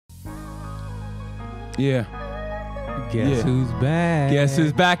Yeah. Guess who's back? Guess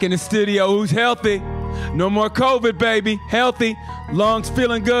who's back in the studio? Who's healthy? No more COVID, baby. Healthy. Lungs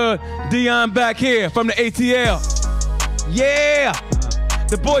feeling good. Dion back here from the ATL. Yeah.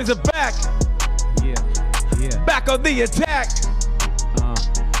 The boys are back. Yeah. Back on the attack.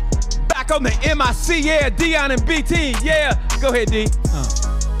 Back on the MIC. Yeah. Dion and BT. Yeah. Go ahead, D.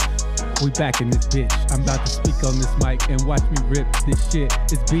 We back in this bitch. I'm about to speak on this mic and watch me rip this shit.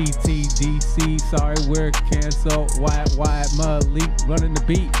 It's BTDC. Sorry, we're canceled. Wyatt Malik running the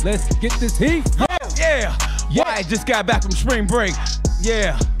beat. Let's get this heat. Yeah. Wyatt just got back from spring break.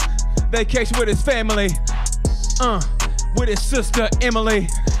 Yeah. Vacation with his family. With his sister, Emily.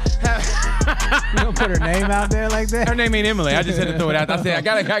 You don't put her name out there like that? Her name ain't Emily. I just had to throw it out. I said,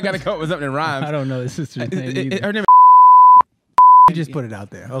 I gotta come up with something that rhymes. I don't know his sister's name either. Her name You just put it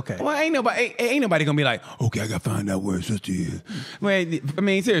out there. Okay. Well, ain't nobody gonna be like, okay, I gotta find out where her sister is. Wait, I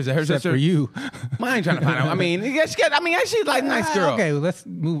mean, seriously, her Except sister. for you. Well, I ain't trying to find out. I mean, she's like a nice girl. Okay, well, let's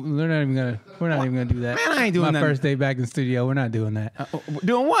move. We're not even gonna do that. Man, I ain't doing My nothing. first day back in studio. We're not doing that.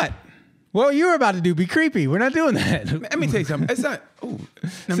 Doing what? Well, you were about to do be creepy. We're not doing that. Let me tell you something. It's not. Ooh.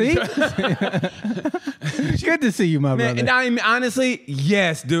 See? Good to see you, my Man, brother. I mean, honestly,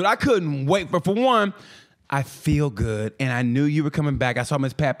 yes, dude. I couldn't wait. But for one, I feel good, and I knew you were coming back. I saw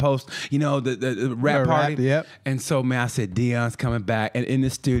Miss Pat post, the rap party. Yep. And so, man, I said, Dion's coming back, and in the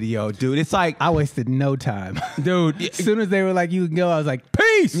studio, dude. It's like, I wasted no time. dude. As soon as they were like, you can go, I was like,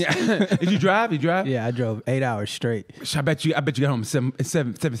 peace. Yeah. Did you drive? Yeah, I drove 8 hours straight. I bet you got home in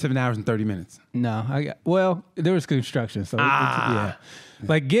 7 hours and 30 minutes. No, there was construction, so yeah.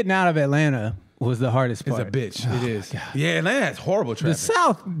 Like getting out of Atlanta was the hardest It's part. a bitch. Oh, it is. God. Yeah, Atlanta has horrible The traffic.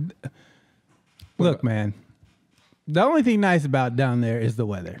 South. Look, man. The only thing nice about down there is the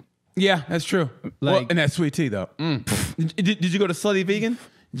weather. Yeah, that's true. Like- and that sweet tea, though. Did you go to Slutty Vegan?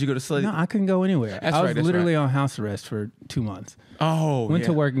 Did you go to Slutty? No, I couldn't go anywhere. That's I was right, that's literally on house arrest for 2 months. Oh, Went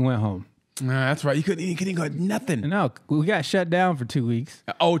to work and went home. No, that's right. You couldn't go nothing. No, we got shut down for 2 weeks.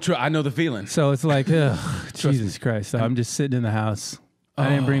 Oh, true. I know the feeling. So it's like, Jesus Christ. So I'm just sitting in the house. I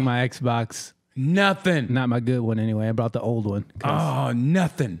didn't bring my Xbox. Nothing. Not my good one anyway. I brought the old one. Oh,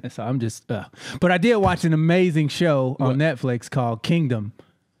 nothing. So I'm just, but I did watch an amazing show on Netflix called Kingdom.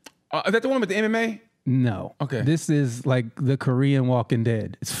 Is that the one with the MMA? No. Okay. This is like the Korean Walking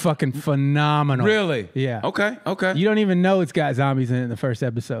Dead. It's fucking phenomenal. Really? Yeah. Okay. You don't even know it's got zombies in it in the first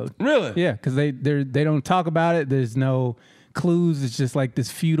episode. Really? Yeah, because they don't talk about it. There's no clues. It's just like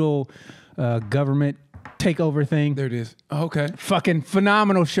this feudal government takeover thing. There it is. Okay. Fucking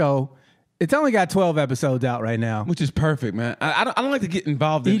phenomenal show. It's only got 12 episodes out right now. Which is perfect, man. I don't like to get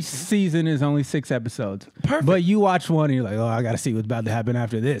involved in Each season is only 6 episodes. Perfect. But you watch one and you're like, oh, I got to see what's about to happen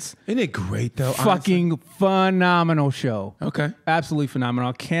after this. Isn't it great, though? Fucking phenomenal show. Honestly? Okay. Absolutely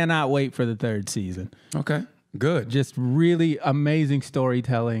phenomenal. Cannot wait for the 3rd season. Okay. Good. Just really amazing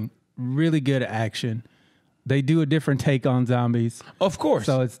storytelling, really good action. They do a different take on zombies. Of course.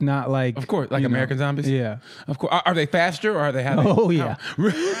 So it's not like... Of course. Like American zombies? Yeah. Of course. Are they faster or are they having... Oh, yeah.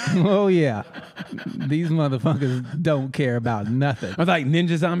 Oh, yeah. These motherfuckers don't care about nothing. Are they like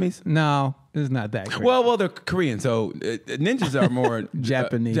ninja zombies? No, it's not that great. Well, they're Korean, so ninjas are more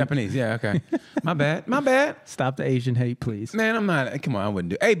Japanese. Japanese, yeah, okay. My bad. Stop the Asian hate, please. Man, I'm not. Come on, I wouldn't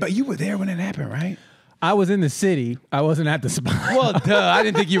do. Hey, but you were there when it happened, right? I was in the city. I wasn't at the spot. Well, duh. I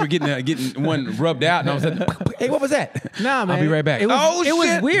didn't think you were getting one rubbed out, and I was like, "Hey, what was that?" Nah, man. I'll be right back. It was, shit. It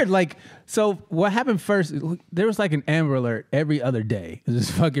was weird. Like, so what happened first? There was like an Amber Alert every other day. It was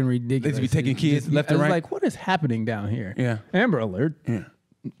just fucking ridiculous. They be taking kids left I and was right? like, what is happening down here? Yeah. Amber Alert. Yeah.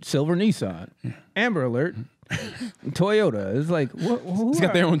 Silver Nissan. Amber Alert. Toyota. It's like, who It's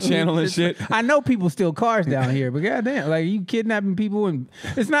got their own channel and shit. I know people steal cars down here, but goddamn, like you kidnapping people, and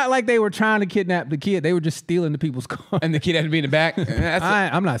it's not like they were trying to kidnap the kid; they were just stealing the people's cars. And the kid had to be in the back.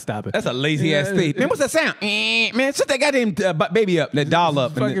 I'm not stopping. That's a lazy ass thief. Man, what's that sound? Man, shut that goddamn baby up, that doll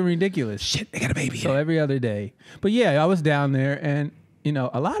up. Fucking ridiculous. Shit, they got a baby. So every other day, but yeah, I was down there, and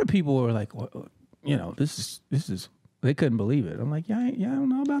a lot of people were like, this is. They couldn't believe it. I'm like, y'all don't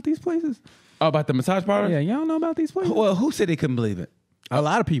know about these places. Oh, about the massage parlor? Yeah, y'all don't know about these places. Well, who said they couldn't believe it? A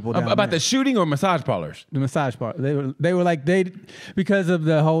lot of people down About there. the shooting or massage parlors? The massage part. They were like, because of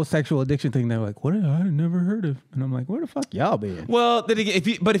the whole sexual addiction thing, they were like, what? I had never heard of. And I'm like, where the fuck y'all been? Well, then again, if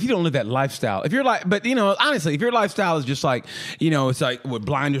you don't live that lifestyle, if you're like, but honestly, if your lifestyle is just like, it's like with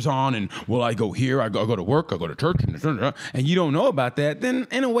blinders on and I go here, I go to work, I go to church, and you don't know about that, then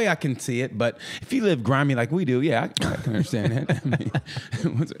in a way I can see it. But if you live grimy like we do, yeah, I can understand that. I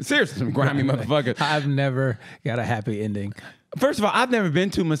mean, seriously, some grimy motherfuckers. I've never got a happy ending. First of all, I've never been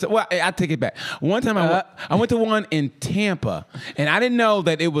to massage. Well, I take it back. One time I went to one in Tampa, and I didn't know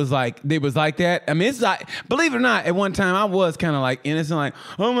that it was like that. I mean, it's like, believe it or not, at one time I was kind of like innocent, like,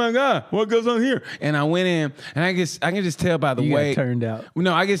 oh my God, what goes on here? And I went in, and I can just tell by the way it turned out.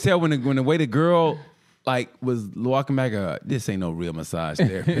 No, I can tell when the way the girl like was walking back. This ain't no real massage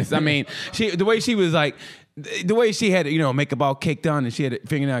therapist. I mean, the way she was like. The way she had, makeup all caked on, and she had it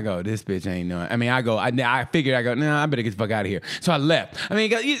figured out, I go, this bitch ain't no. I mean, I figured, nah, I better get the fuck out of here. So I left. I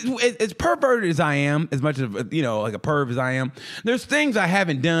mean, as perverted as I am, as much of, like a perv as I am, there's things I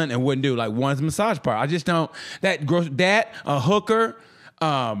haven't done and wouldn't do. Like one's massage part. I just don't, a hooker,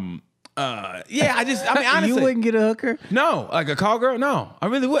 yeah, I mean, honestly. You wouldn't get a hooker? No, like a call girl? No, I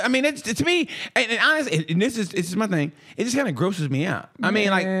really would. I mean, it's to me, and honestly, and this is my thing. It just kind of grosses me out. I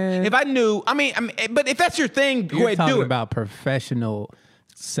mean, like, if I knew, but if that's your thing, go ahead and do it. About professional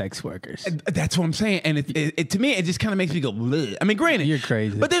sex workers. That's what I'm saying. And it to me, it just kind of makes me go, bleh. I mean, granted. You're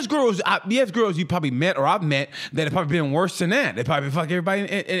crazy. But there's girls, girls you probably met or I've met that have probably been worse than that. They probably fuck everybody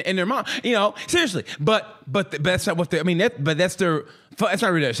and their mom. Seriously. But that's not what that's their, that's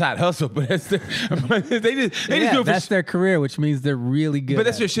not really a side hustle, but that's their, they just do it for that's their career, which means they're really good. But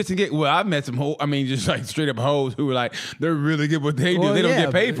that's their shits and get. Well, I've met some just like straight up hoes who were like, they're really good at what they do. They don't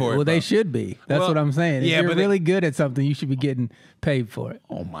get paid for it. Well, they should be. That's what I'm saying. If you're really good at something, you should be getting paid for it.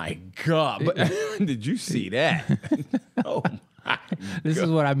 Oh my God. But did you see that? Oh my This is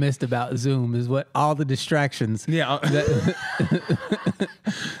what I missed about Zoom, is what all the distractions. Yeah.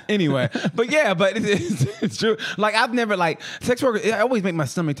 Anyway, but it's true. Like, I've never, sex workers, it always make my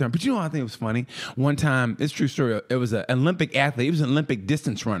stomach turn. But I think it was funny. One time, it's a true story, it was an Olympic athlete. He was an Olympic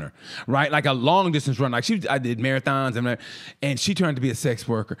distance runner, right? Like a long distance runner. Like I did marathons and she turned to be a sex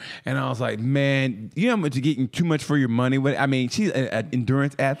worker. And I was like, man, you know how much you're getting too much for your money? I mean, she's an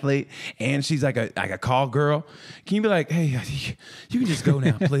endurance athlete and she's like a call girl. Can you be like, hey, you can just go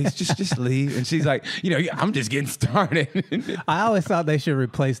now, please. Just leave. And she's like, I'm just getting started. I always thought they should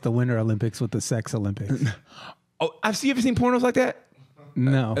replace the Winter Olympics with the Sex Olympics. Oh, have you ever seen pornos like that?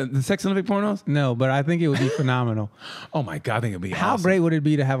 No. The Sex Olympic pornos? No, but I think it would be phenomenal. Oh my God, I think it'd be How awesome. great would it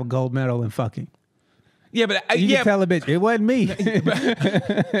be to have a gold medal in fucking? Yeah, but you can tell a bitch, it wasn't me.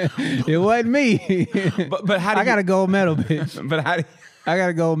 It wasn't me. But how do I got a gold medal, bitch. But how do I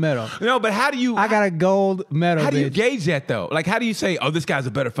got a gold medal. No, but how do you... I got a gold medal, How do you bitch. gauge that, though? Like, how do you say, oh, this guy's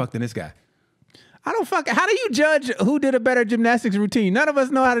a better fuck than this guy? I don't fucking... How do you judge who did a better gymnastics routine? None of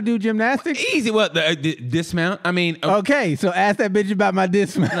us know how to do gymnastics. Easy. Well, the dismount. I mean... Okay, so ask that bitch about my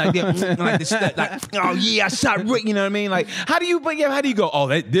dismount. Oh, yeah, I shot right. You know what I mean? Like, how do you go,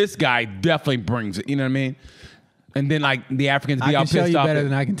 oh, this guy definitely brings it. You know what I mean? And then, the Africans be all pissed off. I can show you better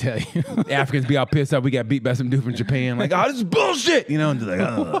than I can tell you. The Africans be all pissed off. We got beat by some dude from Japan. Like, oh, this is bullshit. And just like,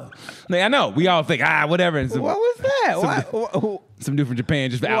 oh. I know. We all think, whatever. And what was that? Some dude from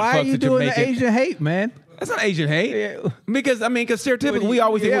Japan just out Why are you doing the Asian hate, man? That's not Asian hate. Yeah. Because stereotypically, we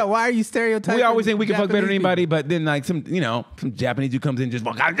always think... Yeah, why are you stereotyping? We always think we can fuck better than anybody, people? but then, some Japanese who comes in just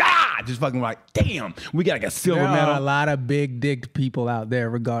just fucking like, damn, we got a silver medal. There are a lot of big-dicked people out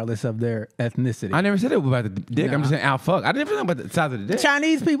there, regardless of their ethnicity. I never said it about the dick. No. I'm just saying out fuck. I never know about the size of the dick.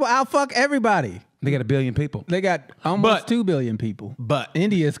 Chinese people out fuck everybody. They got 1 billion people. They got almost 2 billion people. But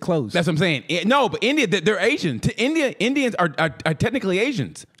India is close. That's what I'm saying. No, but India, they're Asian. Indians are technically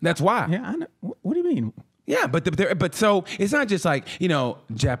Asians. That's why. Yeah, I know. What do you mean? Yeah, but so it's not just like,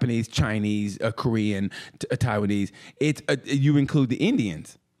 Japanese, Chinese, Korean, Taiwanese. It's you include the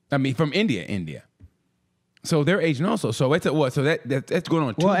Indians. I mean, from India. So they're Asian also. So it's what? So that's going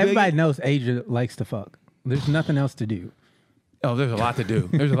on. Well, everybody knows Asia likes to fuck. There's nothing else to do. Oh, there's a lot to do.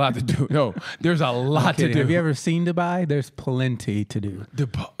 There's a lot to do. No, there's a lot to do. Have you ever seen Dubai? There's plenty to do.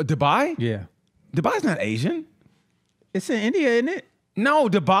 Dubai? Yeah. Dubai's not Asian. It's in India, isn't it? No,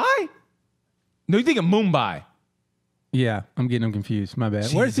 Dubai? No, you think of Mumbai. Yeah, I'm getting them confused. My bad.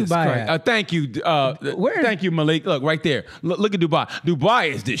 Jesus Where's Dubai Christ. at? Thank you. Thank you, Malik. Look, right there. Look at Dubai. Dubai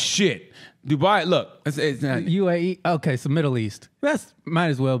is the shit. Dubai, look. It's not. UAE. Okay, so Middle East. That's might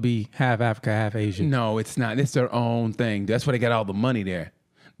as well be half Africa, half Asia. No, it's not. It's their own thing. That's why they got all the money there.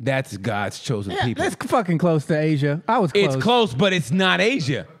 That's God's chosen people. That's fucking close to Asia. I was close. It's close, but it's not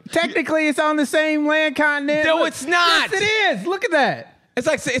Asia. Technically, it's on the same land continent. No, it's not. Yes, it is. Look at that. It's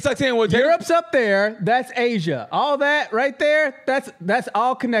like saying, well, Europe's up there. That's Asia. All that right there. That's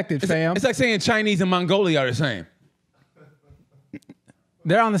all connected, fam. It's like saying Chinese and Mongolia are the same.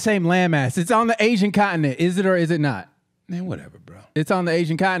 They're on the same landmass. It's on the Asian continent. Is it or is it not? Man, whatever, bro. It's on the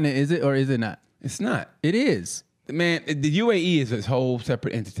Asian continent. Is it or is it not? It's not. It is. Man, the UAE is a whole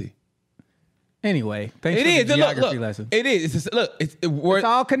separate entity. Anyway, thanks for the geography lesson. It is. It's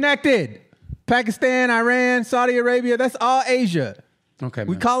all connected. Pakistan, Iran, Saudi Arabia, that's all Asia. Okay,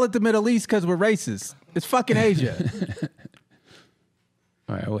 We man. call it the Middle East because we're racist. It's fucking Asia.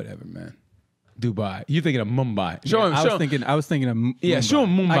 All right, whatever, man. Dubai. You thinking of Mumbai? Show him. I Show was him. thinking of Yeah, Mumbai. show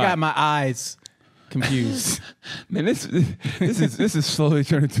him Mumbai. I got my eyes confused. Man, this is slowly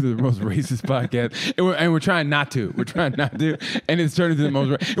turning into the most racist podcast, and we're trying not to. We're trying not to, and it's turning into the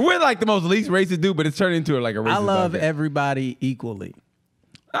most. We're like the most least racist dude, but it's turning into like a racist. I love podcast. everybody equally.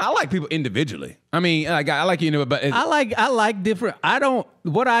 I like people individually. I mean, like I like you know, but I like different.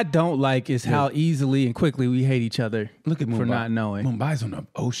 What I don't like is how easily and quickly we hate each other. look at Mumbai. for not knowing. Mumbai's on the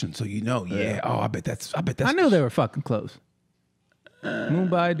ocean, so you know. Yeah. Oh, I bet that's. I knew they were fucking close.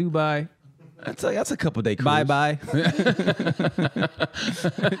 Mumbai, Dubai, That's a couple day cruise. bye bye.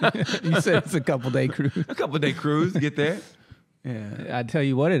 You said it's a couple day cruise. A couple day cruise to get there. Yeah, I tell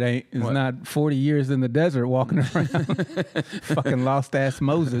you what, it ain't. It's not 40 years in the desert walking around. Fucking lost ass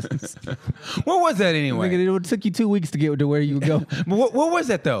Moses. What was that anyway? Nigga, it took you 2 weeks to get to where you would go. But what was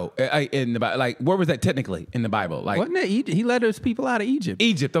that though? In the like, where was that technically in the Bible? Like Wasn't it? He led his people out of Egypt.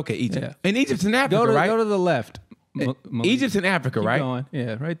 Egypt. Okay, Egypt. Yeah. And Egypt's in Africa, right? Go to the left. Egypt's in Africa, Keep right? going.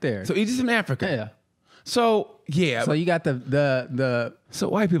 Yeah, right there. So Egypt's in Africa. yeah. So yeah. So you got the So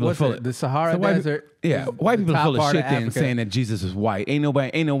white people are what's full it, of the Sahara white, Desert. Yeah, is white the people are top full of part shit then Africa. saying that Jesus is white. Ain't no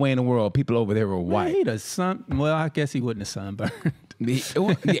way in the world people over there were Well, white. he'd have well, I guess he wouldn't have sunburned.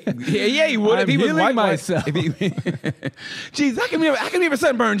 Yeah, he would if I'm he was healing white. myself. If he, Jesus, I can never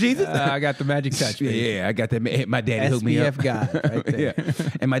sunburn Jesus. I got the magic touch. Baby. Yeah, I got that. My daddy hooked me up. SPF guy right there. Yeah,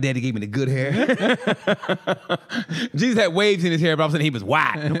 and my daddy gave me the good hair. Jesus had waves in his hair, but all of a sudden he was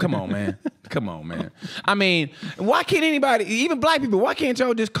white. No, come on, man. Come on, man. I mean, why can't anybody, even black people, why can't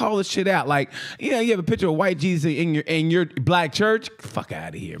y'all just call this shit out? Like, you have a picture of white Jesus in your black church. Fuck out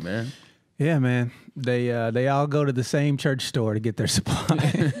of here, man. Yeah, man. They all go to the same church store to get their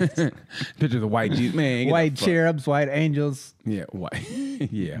supplies. Picture of the white Jesus, man. get White the fuck- cherubs, white angels, Yeah, white.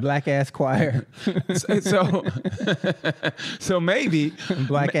 Yeah. black ass choir, So maybe,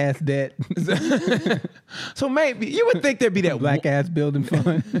 black ass debt, so maybe you would think there'd be that black ass building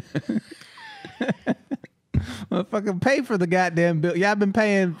fund. Motherfucking pay for the goddamn bill. Y'all been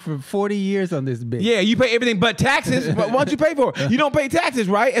paying for 40 years on this bitch. Yeah, you pay everything but taxes. Why don't you pay for it? You don't pay taxes,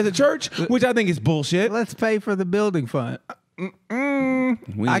 right, as a church, which I think is bullshit. Let's pay for the building fund.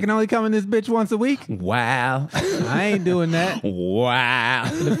 We- I can only come in this bitch once a week. Wow. I ain't doing that. Wow.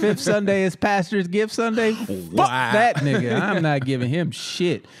 The fifth Sunday is Pastor's Gift Sunday. Fuck Wow. that nigga. I'm not giving him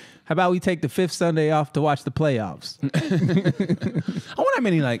shit. How about we take the fifth Sunday off to watch the playoffs? I wonder how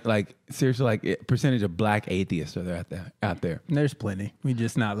many like seriously like percentage of black atheists are there out there. There's plenty. We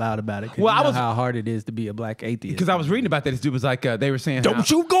just not loud about it. Well, you I know was- how hard it is to be a black atheist. Because I was reading about that. This dude was like, they were saying, Don't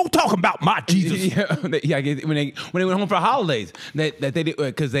you go talking about my Jesus. Yeah, I guess when they went home for holidays, that they did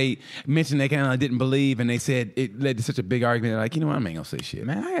because they mentioned they kind of didn't believe, and they said it led to such a big argument. They're like, you know what, I ain't gonna say shit.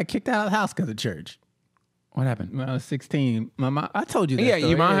 Man, I got kicked out of the house because of church. What happened? When I was 16, my mom, I told you that Yeah, story.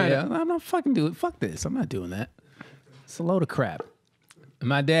 your mom had I'm not fucking doing. Fuck this. I'm not doing that. It's a load of crap. And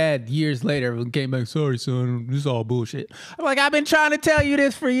my dad, years later, came back. Sorry, son. This is all bullshit. I'm like, I've been trying to tell you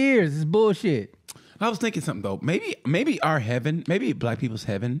this for years. It's bullshit. I was thinking something though. Maybe our heaven, maybe black people's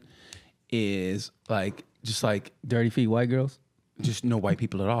heaven, is like just like Dirty feet, white girls. just no white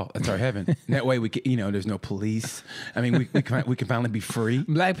people at all. That's our heaven. And that way we can, there's no police. I mean, we can finally be free.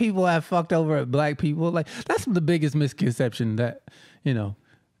 Black people have fucked over black people. Like that's the biggest misconception that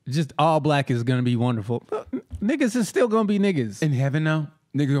just all black is gonna be wonderful. Niggas is still gonna be niggas. In heaven now,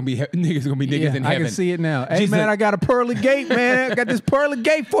 niggas gonna be niggas in heaven. I can see it now. Hey Jesus- man, I got a pearly gate, man. I got this pearly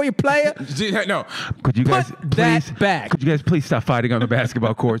gate for you, player. No, could you guys Put that back. Could you guys please stop fighting on the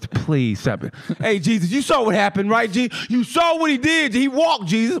basketball courts? Please stop it. Hey, Jesus, you saw what happened, right? G, you saw what he did. He walked,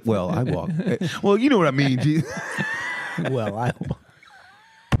 Jesus. Well, I walked. Well, you know what I mean, Jesus. Well,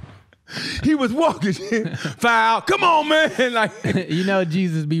 He was walking. Foul. Come on, man. Like,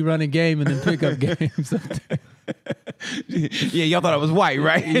 Jesus be running game and then pick up games. yeah, y'all thought I was white,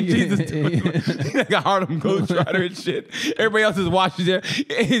 right? Jesus, like a Harlem Globetrotter and shit. Everybody else is watching there.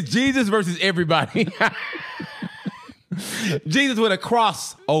 It's Jesus versus everybody. Jesus with a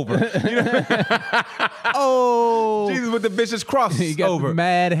cross over. Oh, Jesus with the vicious cross he got over. the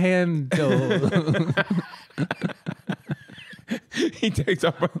mad handle. He takes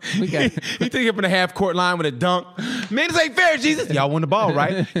up. He takes up in the half court line with a dunk. Man, this ain't fair, Jesus. Y'all won the ball,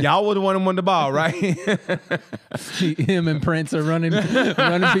 right? Y'all would have won the ball, right? Him and Prince are running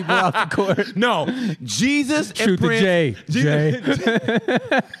people off the court. No, Jesus Shoot and the Prince.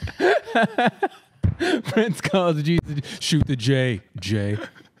 J. Prince calls Jesus. Shoot the J.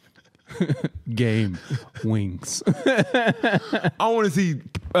 Game wings. I want to see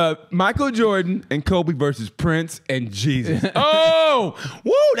Michael Jordan and Kobe versus Prince and Jesus. Oh,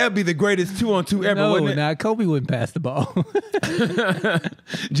 woo! That'd be the greatest 2-on-2 ever, No, wouldn't it? nah, Kobe wouldn't pass the ball.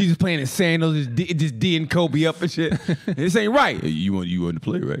 Jesus playing in sandals, just D'ing Kobe up and shit. This ain't right. You want to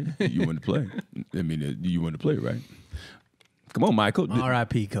play, right? You want to play. I mean, you want to play, right? Come on, Michael.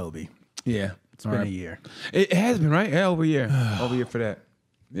 R.I.P. Kobe. Yeah, It's been a year. It has been, right? Yeah, over a year. Over a year for that.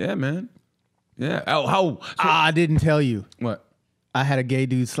 Yeah, man. Yeah. Oh, how? I didn't tell you. What? I had a gay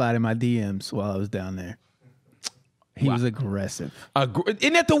dude slide in my DMs while I was down there. He was aggressive.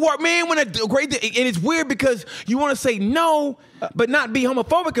 Isn't that the word, man? When a great, and it's weird because you want to say no, but not be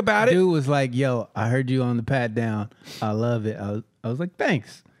homophobic about it. Dude was like, "Yo, I heard you on the Pat Down. I love it." I was like,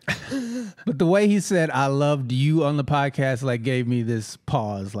 "Thanks." But the way he said, "I loved you" on the podcast, like, gave me this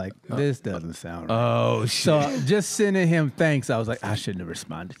pause. Like, this doesn't sound right. Oh shit! So just sending him thanks, I was like, I shouldn't have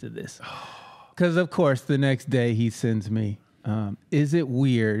responded to this. Because of course, the next day he sends me, "Is it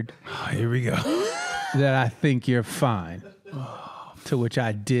weird Oh, here we go. that I think you're fine?" To which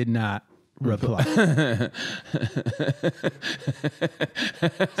I did not reply.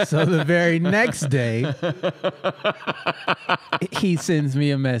 So the very next day, he sends me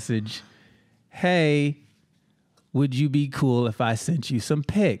a message. "Hey, would you be cool if I sent you some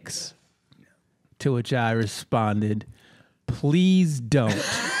pics?" To which I responded, "Please don't."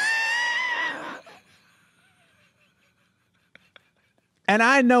 And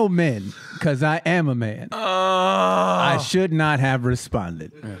I know men, because I am a man. I should not have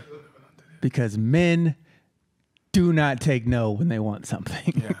responded. Because men do not take no when they want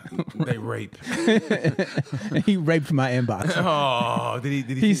something. Yeah, they rape. He raped my inbox. Oh, did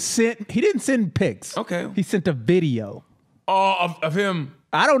he? He didn't send pics. Okay. He sent a video. Oh, of him.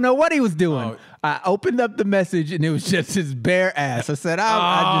 I don't know what he was doing. Oh. I opened up the message and it was just his bare ass. I said,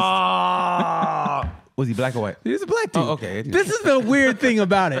 Was he black or white? He was a black dude. Oh, okay. This is the weird thing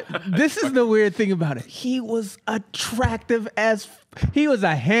about it. He was attractive as... He was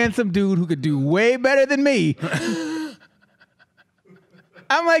a handsome dude who could do way better than me.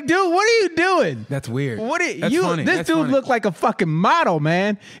 I'm like, dude, what are you doing? That's weird. That's funny. This That's dude funny. looked like a fucking model,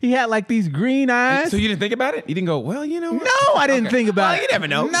 man. He had like these green eyes. So you didn't think about it? You didn't go, well, you know what? No, I didn't Okay. think about Well, it. you never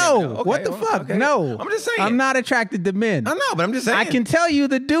know. No. You never know. Okay, What the well, fuck? okay. No. I'm just saying. I'm not attracted to men. I know, but I'm just saying. I can tell you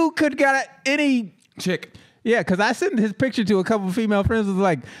the dude could got any... Chick. Yeah, because I sent his picture to a couple of female friends. Was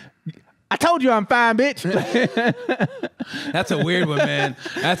like, "I told you I'm fine, bitch." That's a weird one, man.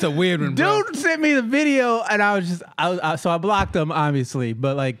 That's a weird one, bro. Dude sent me the video, and I was just, so I blocked him, obviously.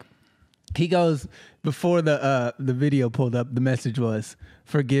 But like, he goes before the video pulled up. The message was,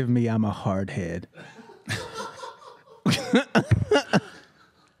 "Forgive me, I'm a hard head."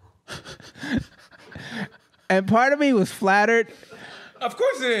 And part of me was flattered, Of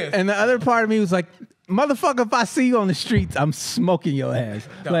course it is. and the other part of me was like, "Motherfucker, if I see you on the streets, I'm smoking your ass."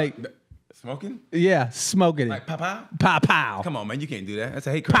 Like, Smoking? yeah, smoking it. Like pow? Pow pow. Come on, man. You can't do that. That's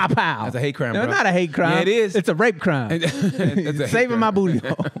a hate crime. Pow pow. That's a hate crime, No, bro. it's not a hate crime. Yeah, it is. It's a rape crime. That's a hate Saving crime. my booty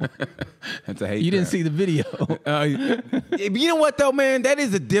hole. That's a hate You crime. didn't see the video. You know what, though, man? That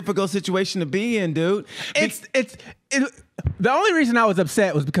is a difficult situation to be in, dude. The only reason I was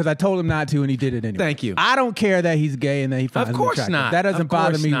upset was because I told him not to, and he did it anyway. Thank you. I don't care that he's gay and that he finds Of me course attractive. not. That doesn't Of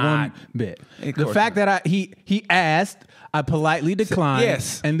bother course me not. one bit. Of The course fact that he asked, I politely declined,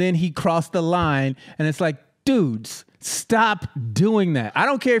 yes. and then he crossed the line, and it's like, dudes, stop doing that. I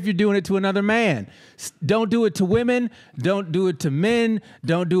don't care if you're doing it to another man. Don't do it to women. Don't do it to men.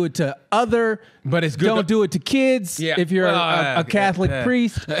 Don't do it to other. But it's good Don't to- do it to kids. Yeah. If you're a Catholic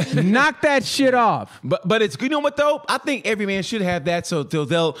priest, knock that shit off. But it's, you know what, though? I think every man should have that so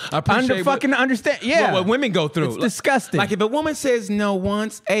they'll appreciate Understand. Yeah. what women go through. It's disgusting. Like if a woman says no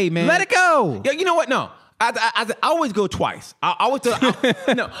once, hey, man. Let it go. Yeah, you know what? No. I always go twice. I always do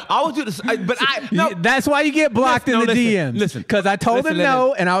this. That's why you get blocked in the DMs. Listen, because I told him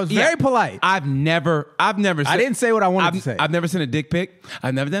no, and I was very polite. I've never. I didn't say what I wanted to say. I've never sent a dick pic.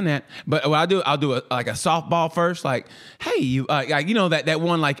 I've never done that. But what I'll do a softball first. Like, hey, you, like, you know that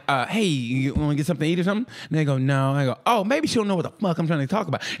one, like, hey, you want to get something to eat or something? And they go, no. I go, oh, maybe she don't know what the fuck I'm trying to talk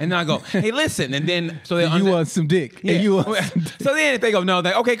about. And then I go, hey, listen. And then so they You want some dick? yeah. And you want So then if they go, no,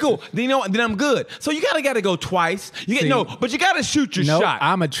 they okay, cool. Then you know what? Then I'm good. So you gotta go twice. See. But you gotta shoot your Nope, shot.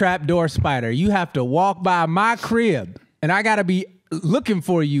 I'm a trapdoor spider. You have to walk by my crib, and I gotta be looking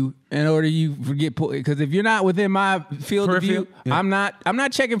for you in order you forget. Because if you're not within my field of view, yeah. I'm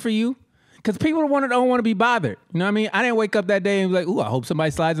not checking for you. Because people don't want to be bothered. You know what I mean? I didn't wake up that day and be like, ooh, I hope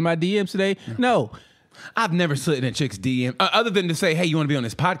somebody slides in my DMs today. No. I've never slid in a chick's DM other than to say, hey, you want to be on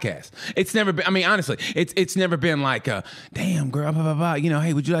this podcast? It's never been, I mean, honestly, it's never been like, damn, girl, blah, blah, blah. You know,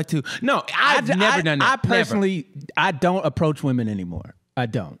 hey, would you like to? No, I've never done that. I personally, I don't approach women anymore. I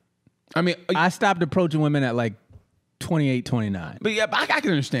don't. I mean, I stopped approaching women at like 28, 29. but yeah, I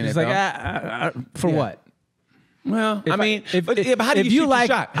can understand It's that. like, for what? Well, I mean, if but how do you shoot your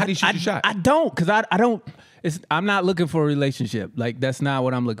shot? How do you shoot your shot? I don't, because I don't. I'm not looking for a relationship. Like, that's not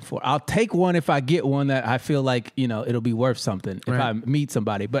what I'm looking for. I'll take one if I get one that I feel like, it'll be worth something if I meet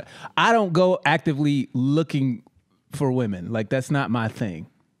somebody. But I don't go actively looking for women. Like, that's not my thing.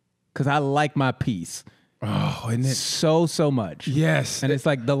 Because I like my peace. Oh, isn't it? So much. Yes. And it's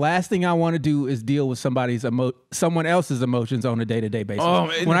like the last thing I want to do is deal with someone else's emotions on a day-to-day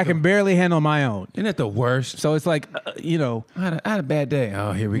basis when I can barely handle my own. Isn't that the worst? So it's like, I had a bad day.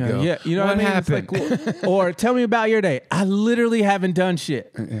 Oh, here we go. Yeah, you know what I mean? happened? It's like, or tell me about your day. I literally haven't done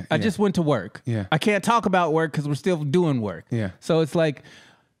shit. I just went to work. Yeah. I can't talk about work because we're still doing work. Yeah. So it's like,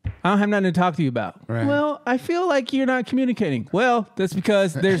 I don't have nothing to talk to you about. Right. Well, I feel like you're not communicating. Well, that's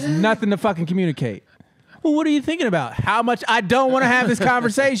because there's nothing to fucking communicate. Well, what are you thinking about? How much I don't want to have this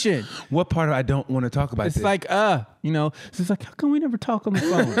conversation. What part of I don't want to talk about It's this? like, so it's like, how come we never talk on the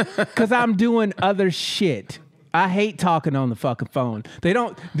phone? Because I'm doing other shit. I hate talking on the fucking phone.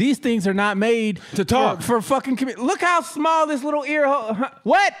 These things are not made to talk. For fucking, look how small this little ear hole.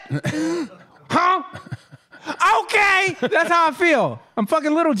 What? Huh? Okay, that's how I feel. I'm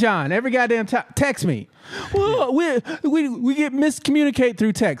fucking Little John. Every goddamn time, text me. Well, we get miscommunicate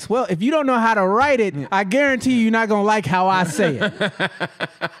through text. Well, if you don't know how to write it, I guarantee you're not gonna like how I say it.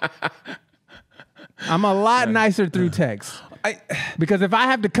 I'm a lot nicer through text. Because if I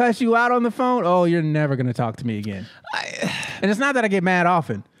have to cuss you out on the phone, oh, you're never gonna talk to me again. And it's not that I get mad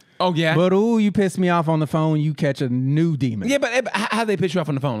often. Oh, yeah? But you piss me off on the phone, you catch a new demon. Yeah, but how they piss you off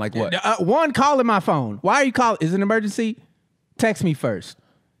on the phone? Like what? One, calling my phone. Why are you calling? Is it an emergency? Text me first.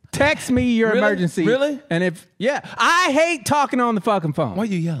 Text me your emergency. Really? And I hate talking on the fucking phone. Why are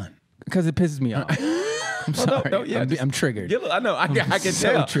you yelling? Because it pisses me off. I'm sorry. No, yeah, I'm triggered. I know. I can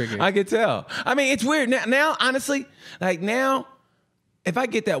so tell. Triggered. I can tell. I mean, it's weird now. Honestly, like now, if I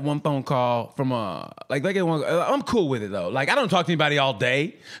get that one phone call from I'm cool with it though. Like I don't talk to anybody all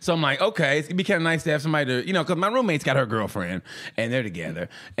day, so I'm like, okay, it'd be kind of nice to have somebody to, because my roommate's got her girlfriend and they're together,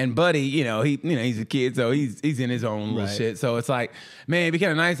 and Buddy, he's a kid, so he's in his own little shit. So it's like, man, it'd be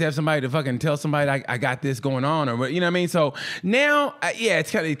kind of nice to have somebody to fucking tell somebody I got this going on, or you know what I mean. So now,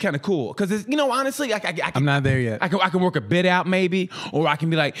 it's kind of cool because it's honestly, I'm not there yet. I can work a bit out maybe, or I can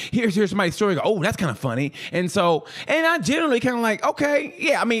be like, here's somebody's story. Go, oh, that's kind of funny, and I generally kind of like, okay.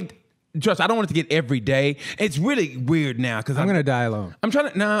 Yeah, I mean, trust. I don't want it to get every day. It's really weird now because I'm gonna die alone. I'm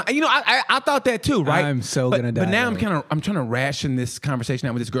trying to. I thought that too, right? I'm gonna die. But now alone. I'm trying to ration this conversation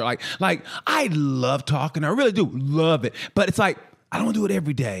out with this girl. Like I love talking. I really do love it. But it's like I don't do it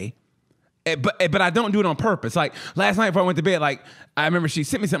every day. But I don't do it on purpose. Like last night before I went to bed, like I remember she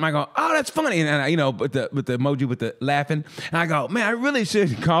sent me something. I go, oh, that's funny, and I, with the emoji with the laughing, and I go, man, I really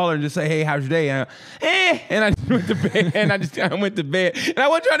should call her and just say, hey, how's your day? And I just went to bed, and I went to bed, and I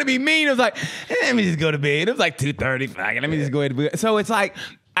wasn't trying to be mean. I was like, let me just go to bed. It was like 2:30. Let me just go ahead to bed. So it's like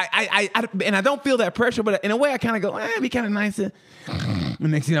I don't feel that pressure, but in a way I kind of go, it'd be kind of nice to. The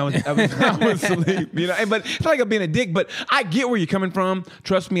next thing I was asleep, But it's like I'm being a dick. But I get where you're coming from.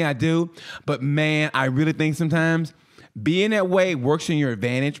 Trust me, I do. But man, I really think sometimes being that way works in your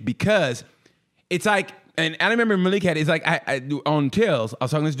advantage because it's like. And I remember Malik had. It's like I on Tales. I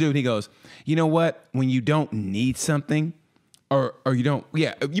was talking to this dude. He goes, you know what? When you don't need something, or you don't,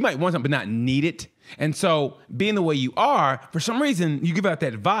 you might want something but not need it. And so, being the way you are, for some reason, you give out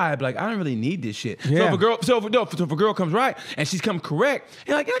that vibe like I don't really need this shit. Yeah. So if a girl comes right and she's come correct,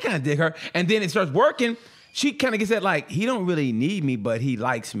 you're like I kind of dig her, and then it starts working. She kind of gets that like he don't really need me, but he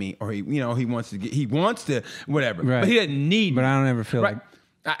likes me, or he wants to whatever, right. But he doesn't need me. But I don't ever feel right. like.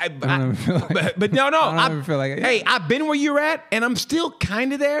 I don't ever feel like. But no. I don't ever feel like it. Hey, I've been where you're at, and I'm still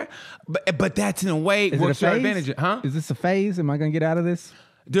kind of there. But that's in a way works to our advantage, huh? Is this a phase? Am I gonna get out of this?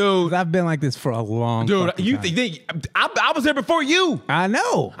 Dude, I've been like this for a long time. You think I was there before you. I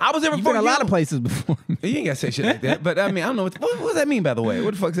know. I was there before you. You've been a lot of places before me. You ain't got to say shit like that. But I mean, I don't know. What does that mean, by the way?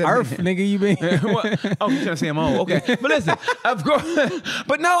 What the fuck does that Earth, mean? nigga, you mean? Oh, you're trying to say I'm old. Okay. But listen, of course.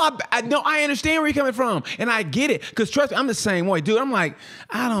 But no, I understand where you're coming from. And I get it. Because trust me, I'm the same way. Dude, I'm like,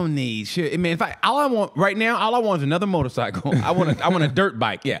 I don't need shit. I mean, all I want right now, all I want is another motorcycle. I want a dirt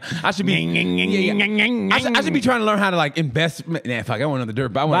bike. Yeah. I should be. I should be trying to learn how to like invest. Nah, fuck, I want another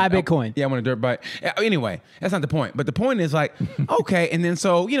dirt bike. Buy Bitcoin. Yeah, I want a dirt bike. Anyway, that's not the point. But the point is like, okay, and then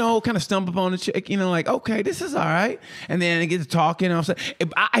so, kind of stumble upon the chick, like, okay, this is all right. And then it gets talking. Here's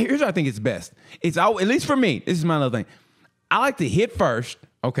what I think is best. It's all, at least for me, this is my little thing. I like to hit first,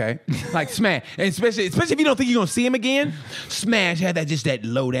 Okay, like smash, and especially if you don't think you're gonna see him again, smash had that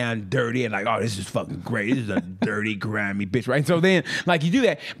low down dirty and like, oh, this is fucking great. This is a dirty, grimy bitch, right? So then, like, you do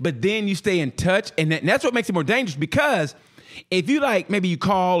that, but then you stay in touch, and that's what makes it more dangerous because if you like, maybe you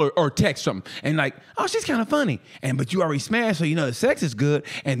call or text something and like, oh, she's kind of funny, but you already smashed, so you know the sex is good,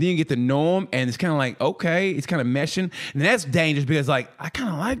 and then you get to know them, and it's kind of like, okay, it's kind of meshing, and that's dangerous because like, I kind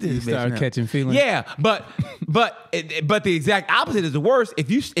of like this. You start catching feelings. Yeah, but the exact opposite is the worst.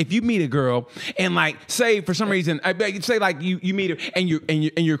 If you meet a girl and like, say for some reason, say like you meet her and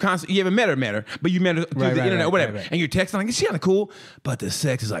you're constantly, you haven't met her, but you met her through the internet or whatever, and you're texting like, she's kind of cool, but the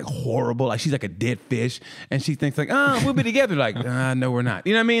sex is like horrible, like she's like a dead fish, and she thinks like, oh, we'll be together. Like, no, we're not.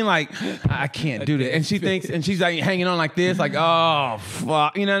 You know what I mean? Like, I can't do that. And she thinks, and she's like hanging on like this, like, oh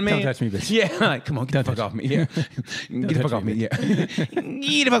fuck. You know what I mean? Don't touch me, bitch. Yeah, like, come on, get the fuck off me. Yeah, get the fuck off me. Yeah, get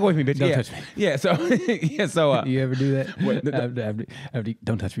the fuck away from me, bitch. Don't touch me. Yeah. So You ever do that? After,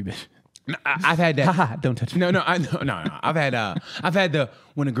 don't touch me, bitch. I've had that. Haha, don't touch me. No. I've had the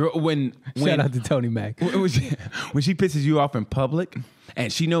when a girl when Shout out to Tony Mac. when she pisses you off in public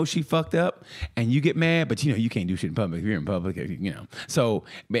and she knows she fucked up and you get mad, but you know you can't do shit in public if you're in public, you know. So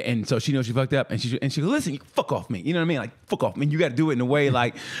she knows she fucked up and she goes, listen, fuck off me. You know what I mean? Like, fuck off me. You got to do it in a way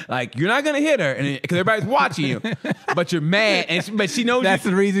like you're not gonna hit her, and because everybody's watching you, but you're mad, but she knows that's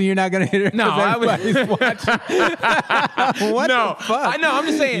the reason you're not gonna hit her. No, everybody's watching. What the fuck? I know. I'm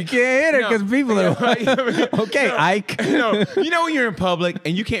just saying you can't hit her because people are okay. Ike. You know when you're in public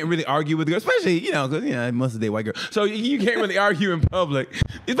and you can't really argue with a girl, especially because most of the day white girl, so you can't really argue in public,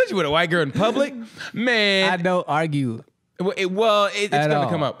 especially with a white girl in public. Man, I don't argue. It's gonna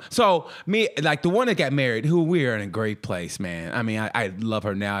come up. So me, like the one that got married, who we are in a great place, man. I mean, I love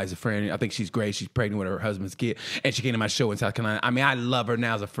her now as a friend. I think she's great. She's pregnant with her husband's kid, and she came to my show in South Carolina. I mean, I love her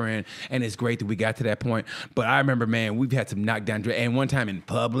now as a friend, and it's great that we got to that point. But I remember, man, we've had some knockdown, and one time in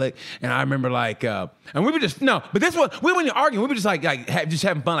public, and I remember like, and we were just but this one we weren't arguing. We were just just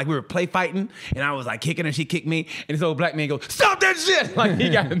having fun, like we were play fighting, and I was like kicking her, she kicked me, and this old black man goes, "Stop that shit!" Like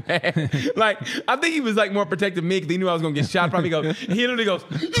he got mad. Like I think he was like more protective of me because he knew I was gonna get shot. Probably goes, he literally goes,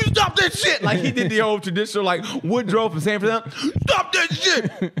 "You stop that shit!" Like he did the old traditional like Woodrow from Sanford. Stop that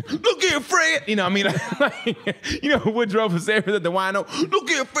shit! Look here, Fred. You know, I mean, like, Woodrow from Sanford, the wino. Look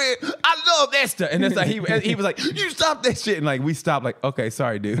here, Fred. I love Esther, and that's like he was like, "You stop that shit!" And like we stopped. Like, okay,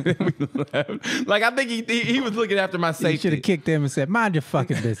 sorry, dude. We left. Like I think he was looking after my safety. You should have kicked him and said, "Mind your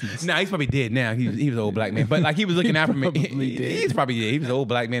fucking business." Nah, he's probably dead now. He was an old black man, but like he was looking after me. He's probably dead. He was an old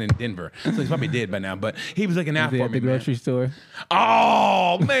black man in Denver, so he's probably dead by now. But he was looking out for me. At the grocery store.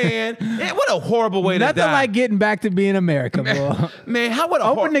 Oh man, what a horrible way to die. Nothing like getting back to being America, boy. Man,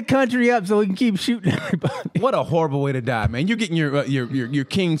 open the country up so we can keep shooting everybody. What a horrible way to die, man. You're getting your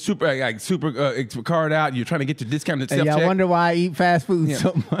King super card out. You're trying to get your discounted self-check. I wonder why I eat fast food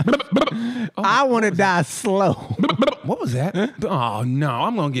so much. I want to die slow. What was that? Oh no,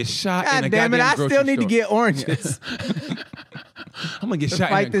 I'm gonna get shot. God in a damn it! I still need to get oranges. I'm gonna get shot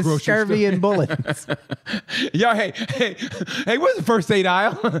fight in a this grocery scurvy store. and bullets. Yo, hey, where's the first aid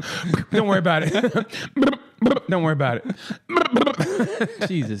aisle? Don't worry about it. Don't worry about it.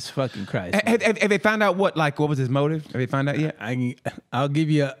 Jesus fucking Christ! Have they found out what was his motive? Have they found out yet? I'll give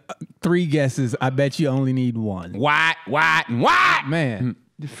you 3 guesses. I bet you only need 1. White, man.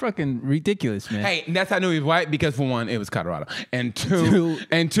 It's fucking ridiculous, man. Hey, that's how I knew he was white because for one, it was Colorado, and two,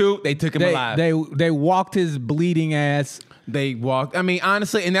 they took him alive. They walked his bleeding ass. They walked. I mean,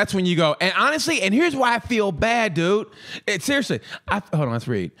 honestly, and that's when you go. And honestly, and here's why I feel bad, dude. Seriously, hold on, let's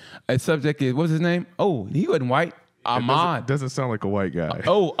read. A subject is, what was his name? Oh, he wasn't white. Ahmad doesn't sound like a white guy.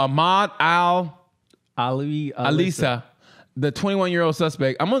 Oh, Ahmad Alisa. The 21-year-old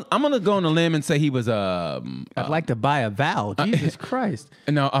suspect. I'm gonna go on a limb and say he was I'd like to buy a vowel. Jesus Christ.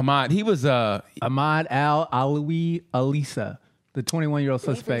 No, Ahmad. He was Ahmad Alawi Alisa, the 21-year-old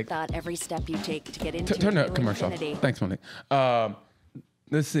suspect. Thought every step you take to get into turn the commercial off. Thanks, Monique.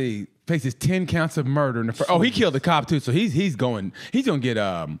 Let's see. Faces 10 counts of murder in the first. Oh, he killed the cop too. So he's gonna get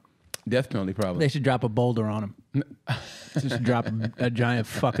death penalty probably. They should drop a boulder on him. Just drop a giant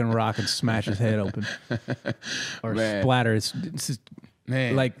fucking rock and smash his head open, or splatter. It's just,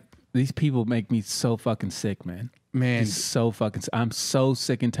 man. Like these people make me so fucking sick, man. Man, just so fucking. I'm so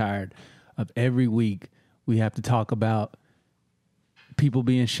sick and tired of every week we have to talk about people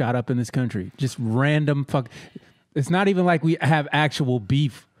being shot up in this country. Just random fuck. It's not even like we have actual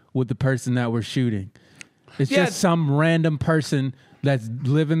beef with the person that we're shooting. It's just some random person that's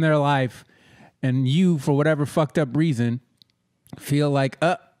living their life. And you, for whatever fucked up reason, feel like,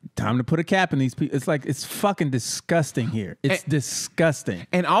 time to put a cap in these people. It's like, it's fucking disgusting here. It's disgusting.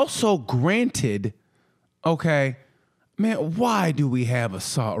 And also, granted, okay, Man, why do we have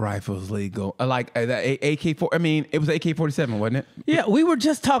assault rifles legal? Like the AK-4. I mean, it was AK-47, wasn't it? Yeah, we were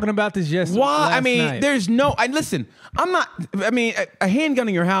just talking about this yesterday. Why? I mean, night. there's no. Listen, I'm not. I mean, a handgun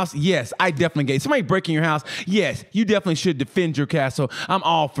in your house. Yes, I definitely get. Somebody breaking your house. Yes, you definitely should defend your castle. I'm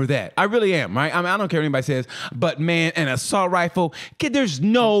all for that. I really am. Right? I don't care what anybody says. But man, an assault rifle. Kid, there's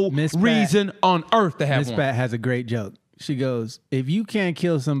no reason on earth to have Miss one. Pat has a great joke. She goes, if you can't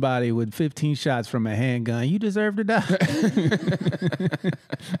kill somebody with 15 shots from a handgun, you deserve to die.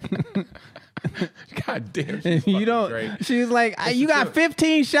 God damn. You don't. Great. She's like, you got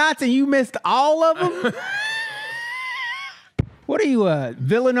 15 shots and you missed all of them? What are you, a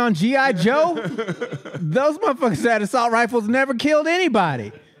villain on G.I. Joe? Those motherfuckers that had assault rifles never killed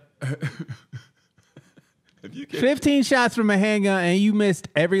anybody. 15 shots from a handgun and you missed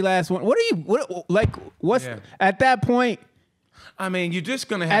every last one. What's at that point? I mean, you're just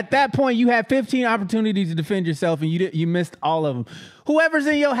gonna have. At that point, you had 15 opportunities to defend yourself and you missed all of them. Whoever's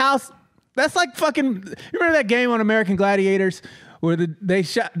in your house, that's like fucking. You remember that game on American Gladiators where they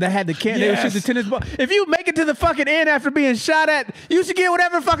had the can, they would shoot the tennis ball. If you make it to the fucking end after being shot at, you should get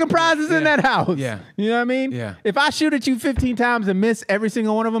whatever fucking prize is in that house. Yeah, you know what I mean? Yeah. If I shoot at you 15 times and miss every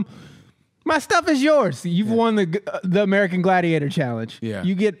single one of them, my stuff is yours. You've won the American Gladiator Challenge. Yeah.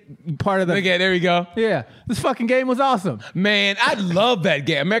 You get part of the... Okay, there you go. Yeah. This fucking game was awesome. Man, I love that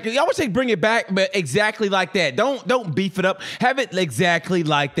game. American, I wish they'd bring it back, but exactly like that. Don't beef it up. Have it exactly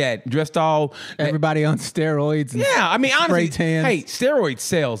like that. Dressed all... Everybody on steroids. And I mean, honestly, tans. hey, steroid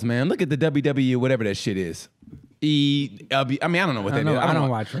sales, man. Look at the WWE, whatever that shit is. I mean, I don't know what that is. I don't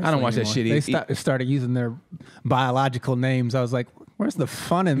watch wrestling I don't watch that anymore. shit. They started using their biological names. I was like, where's the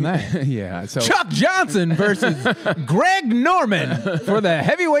fun in that? Yeah. So Chuck Johnson versus Greg Norman for the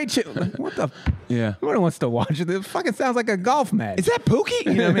heavyweight. What the? Yeah. Nobody wants to watch it. It fucking sounds like a golf match. Is that Pookie?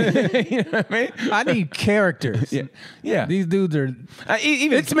 You know what I mean? You know what I mean? I need characters. Yeah. These dudes are.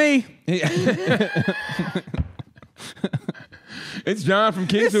 Even It's me. It's John from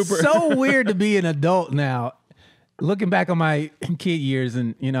King It's Super. so weird to be an adult now. Looking back on my kid years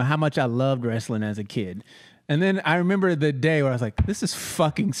and how much I loved wrestling as a kid. And then I remember the day where I was like, this is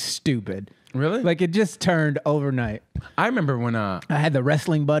fucking stupid. Really? Like it just turned overnight. I remember when I had the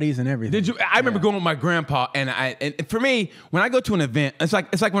wrestling buddies and everything. Did you? I remember going with my grandpa, and for me, when I go to an event, it's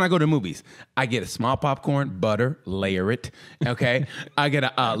like when I go to movies. I get a small popcorn, butter, layer it. Okay, I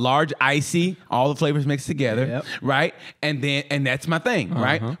get a large icy, all the flavors mixed together, right? And that's my thing,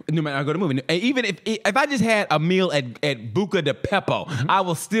 right? No matter I go to a movie, and even if I just had a meal at Buca de Beppo, I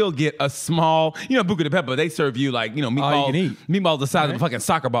will still get a small. Buca de Beppo, they serve you like meatballs, all you can eat. Meatballs the size of a fucking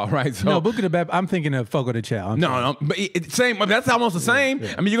soccer ball, right? So, No, Buca de Beppo. I'm thinking of Fogo de Chao. No, but it's same. That's almost the same.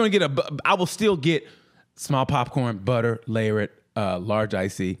 Yeah. I mean, you're gonna get I will still get small popcorn, butter, layer it, large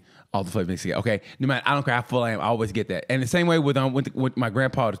icy, all the flavors mixed together. Okay, no matter, I don't care how full I am, I always get that. And the same way with my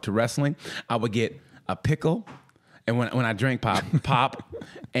grandpa to wrestling, I would get a pickle. And when I drank pop,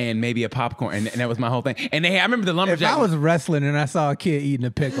 and maybe a popcorn, and that was my whole thing. And I remember the lumberjack. If I was wrestling and I saw a kid eating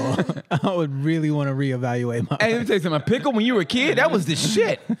a pickle, I would really want to reevaluate my. Hey, let me tell you something. A pickle when you were a kid, that was the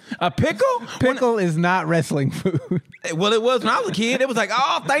shit. A pickle? Pickle is not wrestling food. Well, it was when I was a kid. It was like,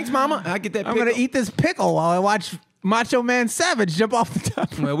 oh, thanks, mama. I get that. I'm pickle. gonna eat this pickle while I watch Macho Man Savage jump off the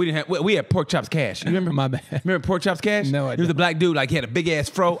top. Well, we had Pork Chops Cash. You remember? My bad. Remember Pork Chops Cash? No, I He was a black dude, like he had a big ass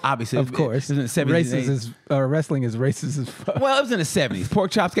fro. Obviously, Of course. it was in the 70s. Racist is wrestling is racist as fuck. Well, it was in the 70s.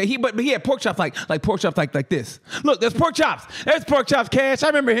 Pork Chops Cash. But he had pork chops like pork chops like this. Look, there's Pork Chops. There's Pork Chops Cash. I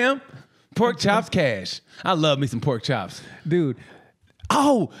remember him. Pork Chops Cash. I love me some pork chops, dude.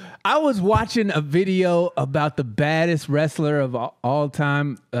 Oh, I was watching a video about the baddest wrestler of all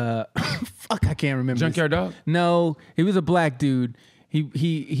time. Fuck, I can't remember. Junkyard Dog? No, he was a black dude.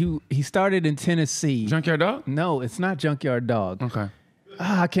 He started in Tennessee. Junkyard Dog? No, it's not Junkyard Dog. Okay.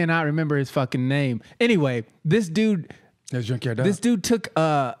 I cannot remember his fucking name. Anyway, this dude. There's Junkyard Dog. This dude took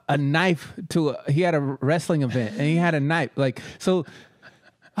a knife to. He had a wrestling event and he had a knife.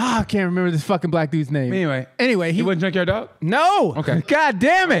 I can't remember this fucking black dude's name. Anyway, he wasn't Junkyard Dog? No. Okay. God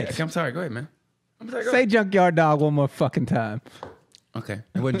damn it. Okay, I'm sorry. Go ahead, man. I'm sorry. Say Junkyard Dog one more fucking time. Okay.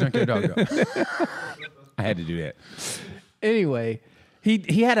 It wasn't Junkyard Dog, though. I had to do that. Anyway,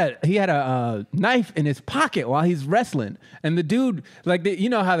 he had a knife in his pocket while he's wrestling, and the dude you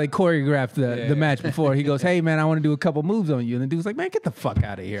know how they choreographed the match before. He goes, "Hey man, I want to do a couple moves on you," and the dude's like, "Man, get the fuck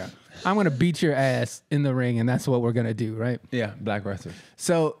out of here! I'm gonna beat your ass in the ring, and that's what we're gonna do, right?" Yeah, black wrestler.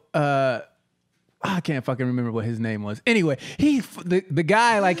 So I can't fucking remember what his name was. Anyway, the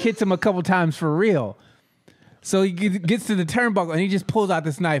guy hits him a couple times for real. So he gets to the turnbuckle and he just pulls out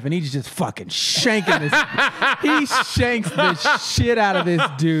this knife and he's just fucking shanking this. He shanks the shit out of this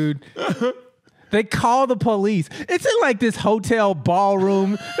dude. They call the police. It's in like this hotel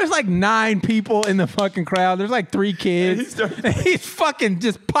ballroom. There's like 9 people in the fucking crowd. There's like 3 kids. And he's fucking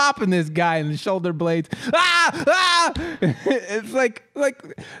just popping this guy in the shoulder blades. Ah! Ah! It's like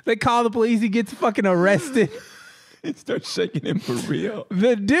they call the police. He gets fucking arrested. He starts shaking him for real.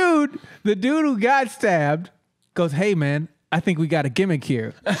 The dude who got stabbed goes, "Hey man, I think we got a gimmick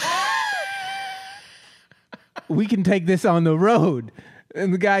here. We can take this on the road."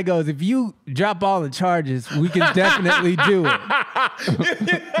 And the guy goes, "If you drop all the charges, we can definitely do it."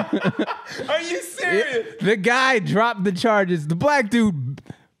 Are you serious? The guy dropped the charges. The black dude,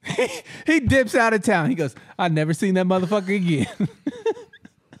 he dips out of town. He goes, "I've never seen that motherfucker again."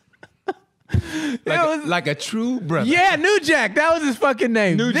 Like a true brother. Yeah, New Jack. That was his fucking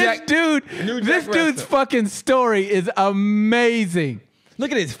name. New Jack This dude's wrestler. fucking story is amazing.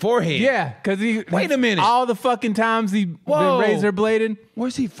 Look at his forehead. Yeah, because he. Wait a minute. All the fucking times he been Whoa. razor bladed.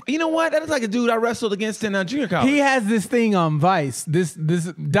 Where's he? You know what? That is like a dude I wrestled against in junior college. He has this thing on Vice, this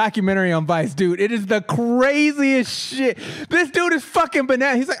documentary on Vice, dude. It is the craziest shit. This dude is fucking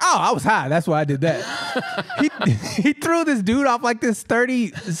banana. He's like, "Oh, I was high. That's why I did that." he threw this dude off like this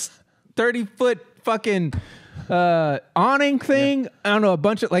 30-foot fucking awning thing. I don't know, a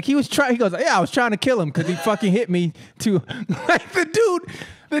bunch of like he was trying. He goes, "Yeah, I was trying to kill him because he fucking hit me too." Like the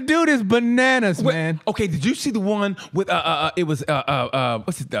dude is bananas, man. Okay, did you see the one with it was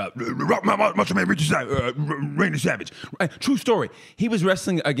what's it? Macho Man Randy Savage. True story. He was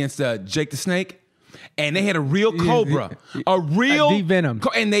wrestling against Jake the Snake, and they had a real cobra, a real de-venom,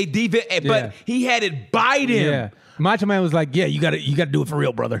 and they but he had it bite him. Yeah. Macho Man was like, "Yeah, you gotta do it for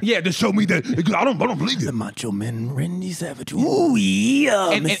real, brother." Yeah, to show me that I don't believe it. Macho Man Randy Savage. Ooh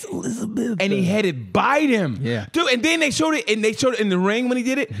yeah, Miss Elizabeth. And he had it bite him. Yeah, dude. And then they showed it in the ring when he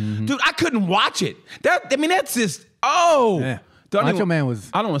did it. Dude, I couldn't watch it. That's just yeah. Macho Man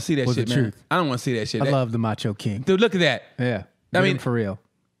I don't want to see that was shit, the man. truth. I don't want to see that shit. I love the Macho King. Dude, look at that. Yeah, I mean, for real.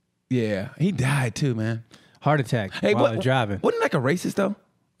 Yeah, he died too, man. Heart attack while driving. Wasn't like a racist though?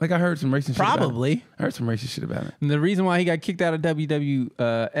 Like I heard some racist shit Probably. about it. I heard some racist shit about it. And the reason why he got kicked out of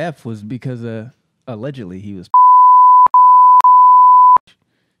WWF was because allegedly he was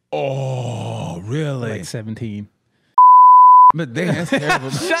really? like 17. But damn, that's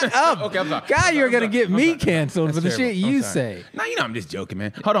terrible. Shut up. Okay, I'm sorry. God, you're going to get me sorry. canceled That's for the terrible. shit I'm you sorry. say. No, I'm just joking,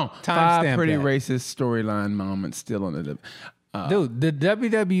 man. Hold on. Timestamp 5 pretty that. racist storyline moments still on the. Dude, the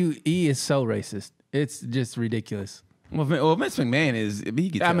WWE is so racist. It's just ridiculous. Well, Vince McMahon is. He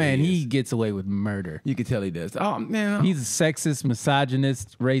gets. He gets away with murder. You can tell he does. Oh man, He's a sexist,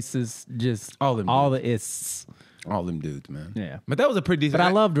 misogynist, racist, just All them the ists. all them dudes, man. Yeah. but that was a pretty decent. But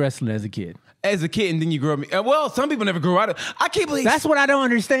I loved wrestling as a kid. as a kid, and then you grow up. Well, some people never grew out of. I can't believe That's what I don't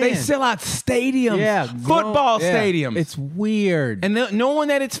understand. they sell out stadiums. Yeah, football stadiums. It's weird. and knowing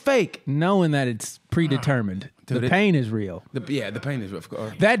that it's fake. Knowing that it's predetermined. Dude, the pain is real. The pain is rough.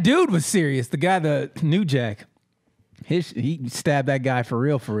 That dude was serious. The guy, the New Jack, he stabbed that guy for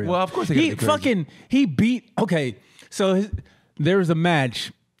real, for real. Well, of course they he gotta be crazy. he beat. Okay, so there was a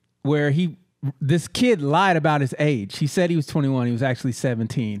match where this kid lied about his age. He said he was 21. He was actually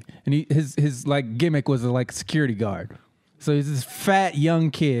 17, and his like gimmick was like a security guard. So he's this fat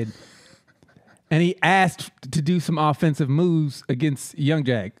young kid. And he asked to do some offensive moves against Young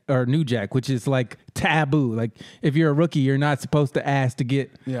Jack or New Jack, which is like taboo. Like if you're a rookie, you're not supposed to ask to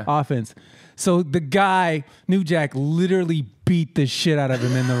get offense. So the guy, New Jack, literally beat the shit out of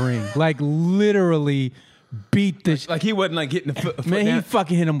him in the ring. Like literally beat the like he wasn't like getting the foot Man, down. he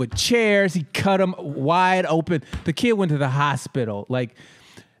fucking hit him with chairs. He cut him wide open. The kid went to the hospital.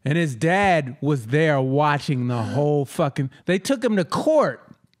 And his dad was there watching the whole fucking. They took him to court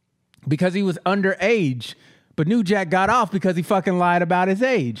because he was underage, but New Jack got off because he fucking lied about his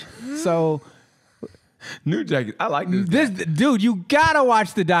age. So New Jack, I like this. this dude, you gotta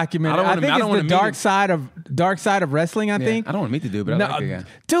watch the documentary. I think it's the dark side of wrestling. I think I don't want to meet the dude, but I like the guy.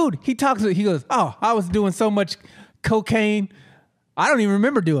 Dude, he goes, "Oh, I was doing so much cocaine, I don't even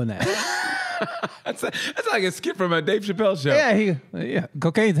remember doing that." That's like a skit from a Dave Chappelle show. Yeah,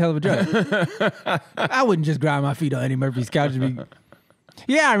 cocaine's a hell of a drug. I wouldn't just grind my feet on Eddie Murphy's couch.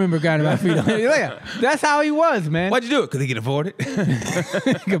 Yeah, I remember grinding my feet on it. Yeah, that's how he was, man. Why'd you do it? Because he could afford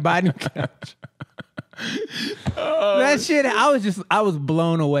it. Goodbye, new couch. That shit, I was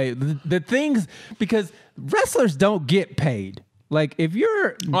blown away. The things, because wrestlers don't get paid. Like if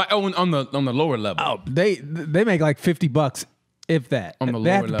you're on the lower level, they make like $50, if that. On the they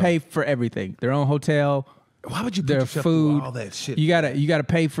have lower to level. pay for everything, their own hotel, why would you put their yourself food, through all that shit? You gotta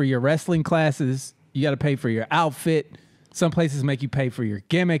pay for your wrestling classes. You gotta pay for your outfit. Some places make you pay for your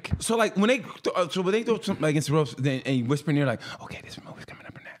gimmick. So like when they throw something against the ropes, and you whisper in your ear like, okay, this move is coming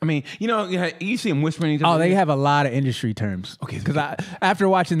up in that. I mean, you see him whispering. Oh, they have a lot of industry terms. Okay, Because after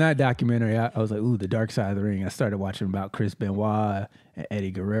watching that documentary, I was like, ooh, the dark side of the ring. I started watching about Chris Benoit and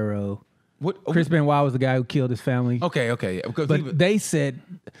Eddie Guerrero. Chris Benoit was the guy who killed his family. Okay. Yeah, because But they said,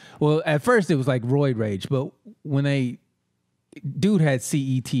 well, at first it was like roid rage, but when dude had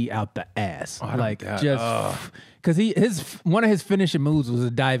CET out the ass, because one of his finishing moves was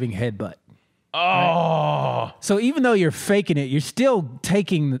a diving headbutt. Oh, right? So even though you're faking it, you're still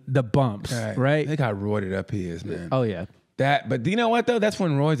taking the bumps, right? They got roided up his, man. Oh yeah, but do you know what though? That's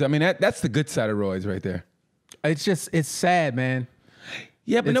when roids. I mean, that's the good side of roids right there. It's sad, man.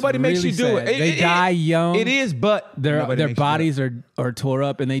 Yeah, but It's nobody makes you really do sad. it. They die young. It is, but Their nobody makes you do bodies are tore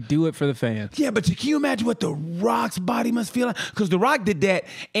up, and they do it for the fans. Yeah, but can you imagine what The Rock's body must feel like? Because The Rock did that,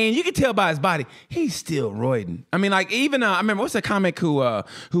 and you can tell by his body, he's still roiding. I mean, like, even, I remember, what's the comic who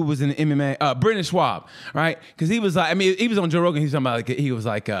was in the MMA? Brendan Schwab, right? Because he was like, I mean, he was on Joe Rogan, he was talking about, like, he was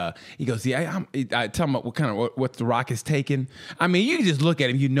like, he goes, yeah, I tell him what The Rock is taking. I mean, you can just look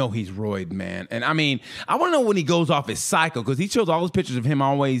at him, you know he's roiding, man. And I mean, I want to know when he goes off his cycle, because he shows all those pictures of him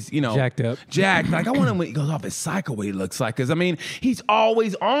always, jacked up. Like, I want him when he goes off his cycle, what he looks like. Because, I mean, he's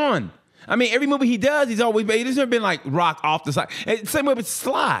always on. I mean, every movie he does, he's always, he's never been like Rock off the side. Same way with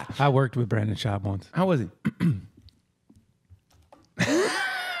Sly. I worked with Brandon Schaub once. How was he?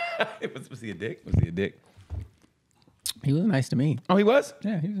 Was he a dick? He was nice to me. Oh, he was?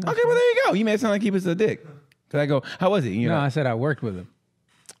 Yeah, he was nice. Okay, well, there you go. You made it sound like he was a dick. Because I go, how was he? I said I worked with him.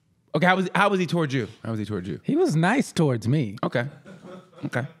 Okay, how was he towards you? He was nice towards me. Okay.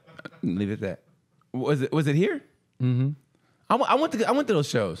 Leave it at that. Was it here? Mm-hmm. I went to those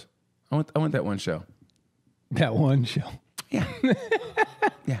shows. I went that one show. That one show. Yeah.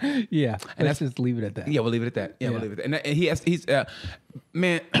 Yeah. Yeah. Let's just leave it at that. Yeah, we'll leave it at that. Yeah, we'll leave it at that. And he's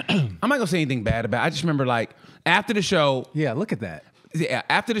man, I'm not gonna say anything bad about it. I just remember, like, after the show. Yeah, look at that. Yeah,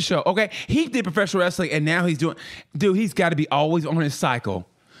 after the show. Okay, he did professional wrestling, and now he's doing. Dude, he's got to be always on his cycle.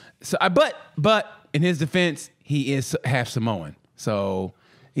 So, but in his defense, he is half Samoan. So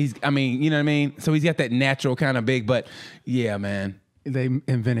I mean, you know what I mean? So he's got that natural kind of big, but yeah, man. They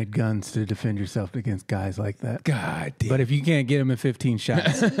invented guns to defend yourself against guys like that. God damn. But if you can't get him in 15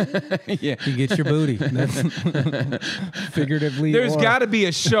 shots, yeah, you get your booty. That's figuratively. There's got to be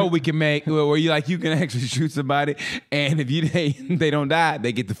a show we can make where you can actually shoot somebody, and if they don't die,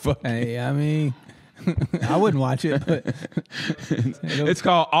 they get the fuck. Hey, I mean, I wouldn't watch it, but it's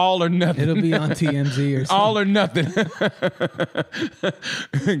called All or Nothing. It'll be on TMZ or something. All or Nothing.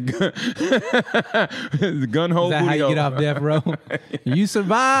 Gun hole. Is that how you get off death row? You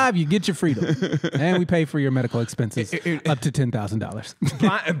survive, you get your freedom, and we pay for your medical expenses up to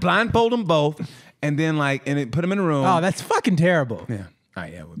 $10,000. Blindfold them both, and then put them in a room. Oh, that's fucking terrible. Yeah. Oh,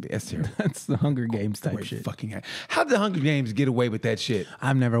 yeah, it would be. That's terrible. That's the Hunger Games type shit. How did the Hunger Games get away with that shit?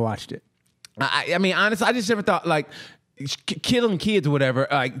 I've never watched it. I mean, honestly, I just never thought, killing kids or whatever,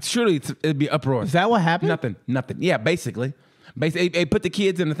 surely it'd be uproar. Is that what happened? Nothing. Yeah, basically. They put the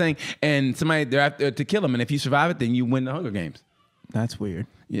kids in the thing, and they're after to kill them, and if you survive it, then you win the Hunger Games. That's weird.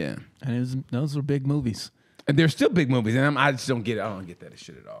 Yeah. And those were big movies. And they're still big movies, and I just don't get it. I don't get that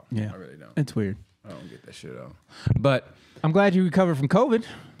shit at all. Yeah. I really don't. It's weird. I don't get that shit at all. But I'm glad you recovered from COVID.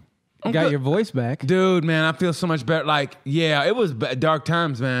 You got your voice back. Dude, man, I feel so much better. It was dark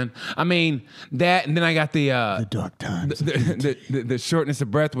times, man. I mean, that, and then I got the dark times. The shortness of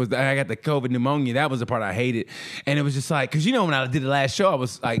breath was, I got the COVID pneumonia. That was the part I hated. And it was just because when I did the last show, I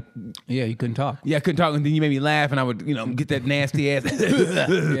was like. Yeah, you couldn't talk. Yeah, I couldn't talk, and then you made me laugh, and I would, get that nasty ass.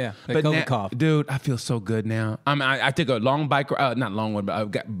 Yeah, but COVID cough. Dude, I feel so good now. I took a long bike ride, not long one, but I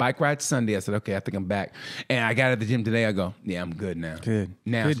got bike ride Sunday. I said, okay, I think I'm back. And I got at the gym today. I go, yeah, I'm good now. Good.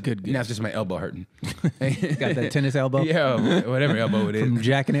 Now, Good. Now it's just my elbow hurting. Got that tennis elbow? Yeah, whatever elbow it is. From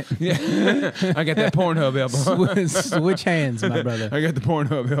jacking it? Yeah. I got that Pornhub elbow. Switch hands, my brother. I got the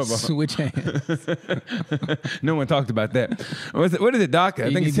Pornhub elbow. Switch hands. No one talked about that. What is it, Doc?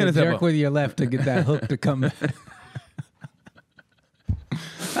 I think it's tennis elbow. Jerk with your left to get that hook to come back.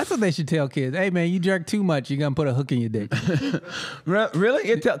 That's what they should tell kids. Hey, man, you jerk too much, you're going to put a hook in your dick. Really?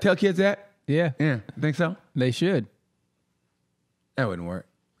 Yeah, tell kids that? Yeah. Yeah. Think so? They should. That wouldn't work.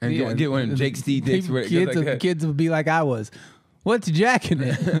 And get one of them Jake Steve dicks. Kids would be like I was. What's jacking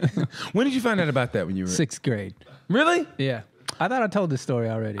it? When did you find out about that when you were? 6th grade. Really? Yeah. I thought I told this story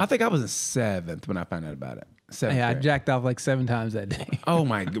already. I think I was in 7th when I found out about it. 7th Yeah, I grade. jacked off 7 times that day. Oh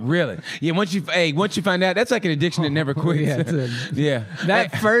my, really? Yeah, once you find out, that's like an addiction that never quits. Yeah, Yeah.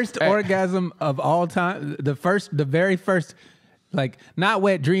 That first orgasm of all time, the very first Like not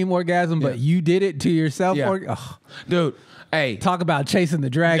wet dream orgasm, but you did it to yourself. Yeah. Ugh. Dude, hey. Talk about chasing the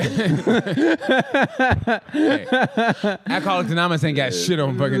dragon. Hey. Alcoholics Anonymous ain't got shit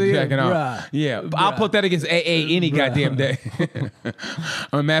on fucking jacking off. Bruh. Yeah, I'll put that against AA any goddamn day.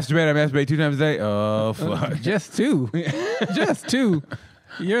 I'm a masturbator. I masturbate 2 times a day. Oh, fuck. Just 2. Just 2.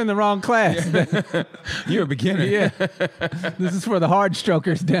 You're in the wrong class. You're a beginner. Yeah. This is for the hard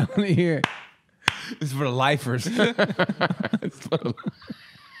strokers down here. This is for the lifers. It's for the...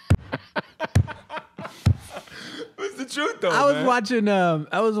 It's the truth, though. I was man. watching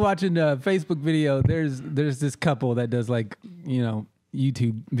a Facebook video. There's this couple that does like,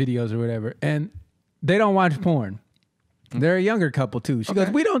 YouTube videos or whatever, and they don't watch porn. They're a younger couple too. She goes,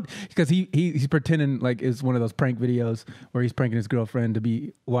 we don't, because he's pretending like it's one of those prank videos where he's pranking his girlfriend to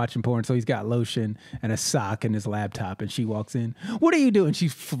be watching porn. So he's got lotion and a sock and his laptop, and she walks in. What are you doing?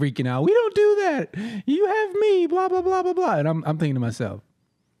 She's freaking out. We don't do that. You have me. Blah blah blah blah blah. And I'm thinking to myself,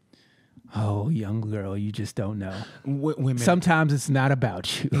 oh, young girl, you just don't know. Women. Sometimes it's not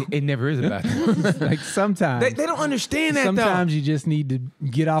about you. It never is about you. Like sometimes They don't understand that, sometimes though. you just need to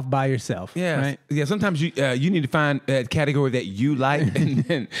get off by yourself. Yeah, right? yeah. Sometimes you need to find a category that you like,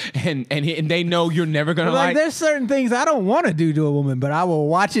 and they know you're never gonna Like like. there's certain things I don't want to do to a woman, but I will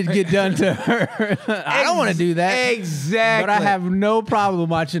watch it get done to her. I don't want to do that. Exactly. But I have no problem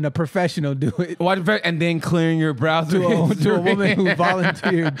watching a professional do it And then clearing your browser to a woman who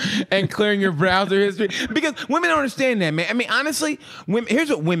volunteered. and clearing your browser history, because women don't understand that, man. I mean, honestly, here's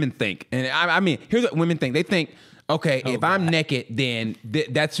what women think, and I mean, here's what women think. They think, okay, if I'm naked, then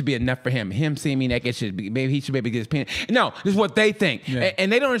that should be enough for him. Him seeing me naked should be, maybe he should be able to get his penis. No, this is what they think,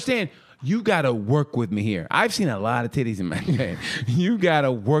 and they don't understand. You gotta work with me here. I've seen a lot of titties in my day. You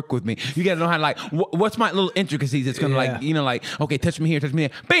gotta work with me. You gotta know how to like. What's my little intricacies? It's gonna like okay, touch me here, touch me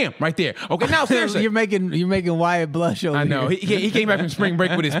there. Bam, right there. Okay, now seriously, you're making Wyatt blush over I know. here. He came back from spring break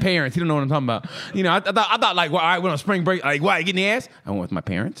with his parents. He don't know what I'm talking about. I thought like, well, I went on spring break. Like, why, getting the ass? I went with my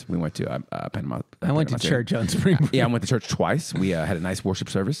parents. We went to Panama. I went to church on spring break. Yeah, I went to church twice. We had a nice worship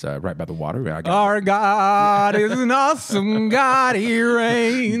service right by the water. Our God is an awesome God. He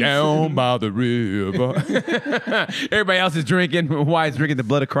reigns down by the river. Everybody else is drinking. Wyatt's drinking the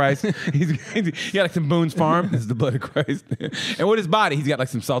blood of Christ. He got like some Boone's Farm. This is the blood of Christ. And with his body, he's got like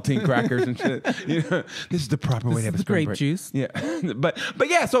some saltine crackers and shit. This is the proper way to have a spring grape break. juice. Yeah, but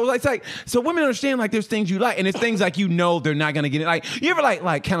yeah. So it's like women understand like there's things you like, and there's things like they're not gonna get it. Like you ever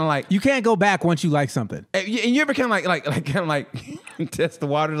like kind of like You can't go back once you like something. and you ever kind of like test the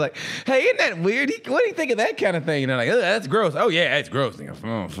water, like, hey, isn't that weird? What do you think of that kind of thing? Like, oh, that's gross. Oh yeah, that's gross.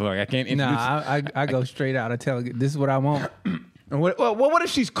 Oh fuck, I can't. Nah, I go straight out. I tell her, this is what I want. Well, what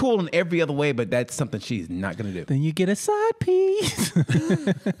if she's cool in every other way, but that's something she's not gonna do? Then you get a side piece.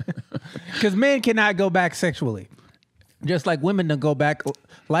 Because men cannot go back sexually, just like women don't go back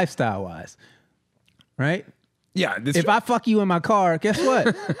lifestyle wise, right? Yeah. If I fuck you in my car, guess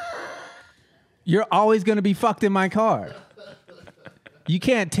what? You're always gonna be fucked in my car. You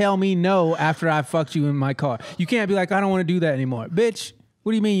can't tell me no after I fucked you in my car. You can't be like, I don't want to do that anymore, bitch.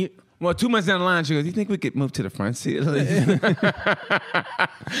 What do you mean? Well, 2 months down the line, she goes, "You think we could move to the front seat?" One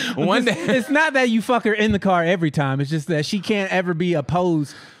day, It's not that you fuck her in the car every time. It's just that she can't ever be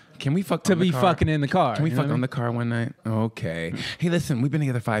opposed can we fuck to on the be car? fucking in the car. Can we you know fuck what I on mean? the car one night? Okay. Hey, listen, we've been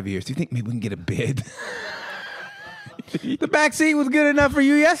together 5 years. Do you think maybe we can get a bed? The back seat was good enough for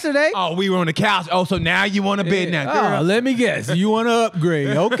you yesterday. Oh, we were on the couch. Oh, so now you want a bed now, girl? Oh, let me guess. You want to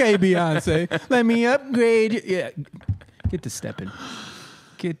upgrade. Okay, Beyonce. Let me upgrade you. Yeah. Get to stepping.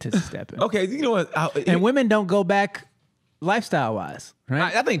 Get to stepping. Okay, you know what? And women don't go back lifestyle wise,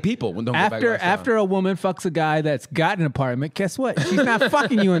 right? I think people don't go back to lifestyle. After a woman fucks a guy that's got an apartment, guess what? She's not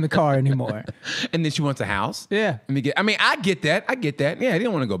fucking you in the car anymore. And then she wants a house. Yeah. I mean, I get that. Yeah, they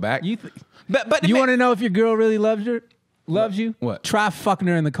don't want to go back. But You want to know if your girl really loves you? What? Try fucking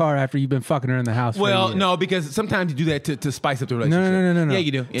her in the car after you've been fucking her in the house. for a Well, year. no, because sometimes you do that to spice up the relationship. No. Yeah,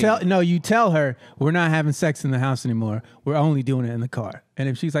 you do. Yeah, you do. No, you tell her we're not having sex in the house anymore. We're only doing it in the car. And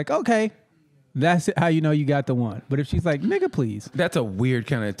if she's like, okay, that's how you know you got the one. But if she's like, nigga, please. That's a weird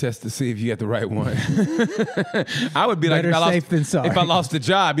kind of test to see if you got the right one. I would be like, Better safe than sorry. if I lost the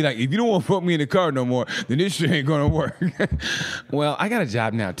job, I'd be like, if you don't want to put me in the car no more, then this shit ain't gonna work. Well, I got a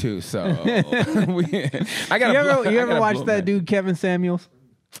job now too, so I got. You ever watch that dude Kevin Samuels?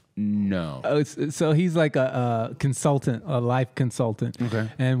 No. So he's like a consultant, a life consultant. Okay.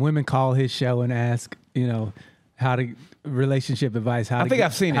 And women call his show and ask, how to relationship advice. I think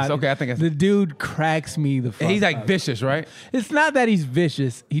I've seen this. Okay, I think the dude cracks me the fuck. He's like up. vicious, right? It's not that he's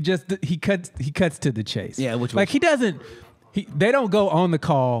vicious. He cuts to the chase. Yeah, which like was- he doesn't. They don't go on the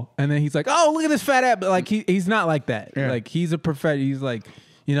call and then he's like, "Oh, look at this fat ass." But like he's not like that. Yeah. Like he's a professional. He's like,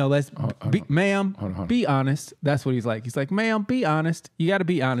 ma'am, be honest. That's what he's like. He's like, "Ma'am, be honest. You got to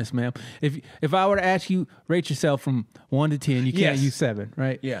be honest, ma'am. If I were to ask you, rate yourself from 1 to 10, you can't Yes. use 7,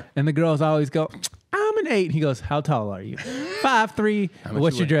 right?" Yeah. And the girls always go, "I'm an 8." He goes, "How tall are you?" 5'3". much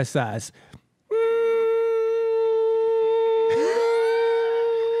What's you your weigh? dress size?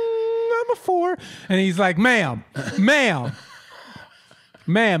 I'm a 4. And he's like, ma'am,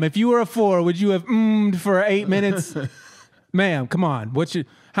 if you were a 4, would you have for 8 minutes? Ma'am, come on.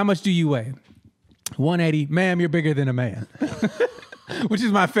 How much do you weigh? 180. Ma'am, you're bigger than a man. Which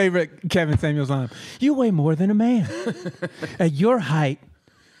is my favorite Kevin Samuels line. You weigh more than a man. At your height,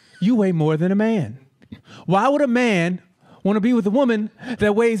 you weigh more than a man. Why would a man want to be with a woman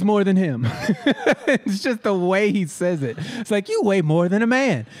that weighs more than him? It's just the way he says it. It's like, you weigh more than a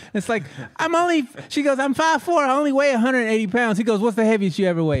man. It's like, she goes, I'm 5'4", I only weigh 180 pounds. He goes, what's the heaviest you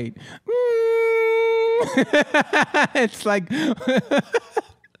ever weighed? It's like,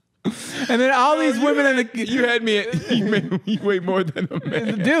 and then all these women in the... You had me at, you weigh more than a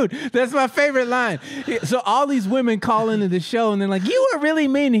man. Dude, that's my favorite line. So all these women call into the show and they're like, you were really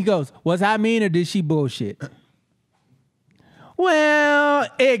mean. He goes, was I mean or did she bullshit? Well,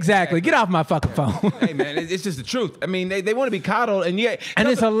 exactly. Get off my fucking phone. Hey, man, it's just the truth. I mean, they want to be coddled, and yet... And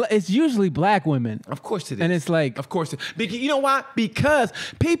it's usually black women. Of course it is. And it's like... Of course. Because, you know why? Because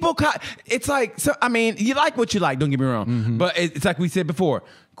people... It's like... So, I mean, you like what you like, don't get me wrong. Mm-hmm. But it's like we said before.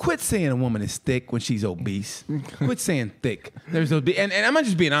 Quit saying a woman is thick when she's obese. Quit saying thick. There's obese. And I'm not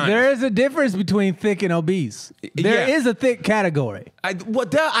just being honest. There is a difference between thick and obese. There is a thick category. I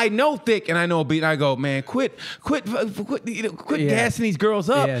know thick and I know obese. And I go, man, quit gassing these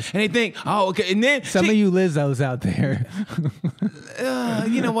girls up. Yes. And they think, oh, okay. And then... Some of you Lizzos out there.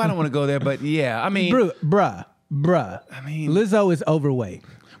 you know what? I don't want to go there, but yeah. I mean... Bruh. I mean... Lizzo is overweight.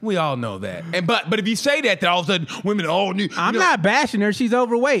 We all know that. And but if you say that, then all of a sudden women all new. I'm not bashing her. She's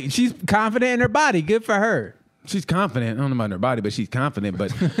overweight. She's confident in her body. Good for her. She's confident. I don't know about her body, but she's confident.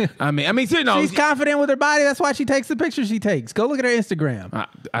 But I mean, she's confident with her body. That's why she takes the pictures she takes. Go look at her Instagram.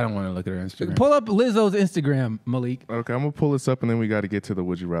 I don't want to look at her Instagram. Pull up Lizzo's Instagram, Malik. Okay, I'm gonna pull this up and then we got to get to the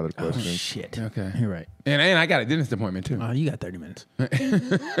would you rather question. Oh, shit. Okay, you're right. And I got a dentist appointment too. You got 30 minutes.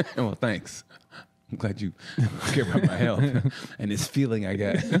 Well, thanks. I'm glad you care about my health and this feeling I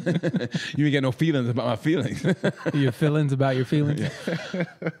got. You ain't got no feelings about my feelings. Your feelings about your feelings.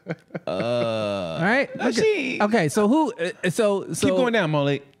 All right. Okay. So who? So keep going down,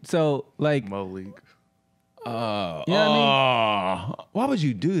 Malik. So like Malik. You know what I mean? Why would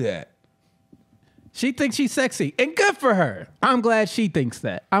you do that? She thinks she's sexy, and good for her. I'm glad she thinks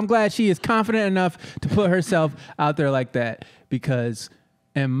that. I'm glad she is confident enough to put herself out there like that because,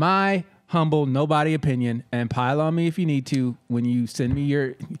 in my humble nobody opinion, and pile on me if you need to when you send me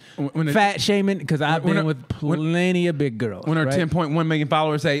your fat shaming, because I've been with plenty of big girls. When her 10.1 million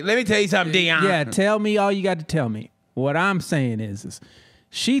followers say, let me tell you something, Dion. Yeah, tell me all you got to tell me. What I'm saying is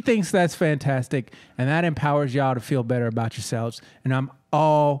she thinks that's fantastic, and that empowers y'all to feel better about yourselves, and I'm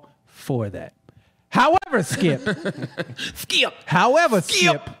all for that. However, Skip. Skip. However,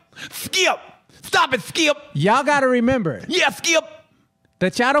 Skip. Stop it, Skip. Y'all got to remember. Yeah, Skip.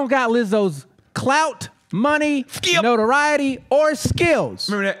 That y'all don't got Lizzo's clout, money, Skip. notoriety, or skills.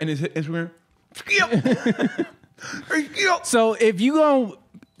 Remember that in his Instagram? Skip. Skip. So if you gonna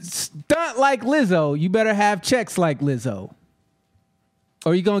stunt like Lizzo, you better have checks like Lizzo.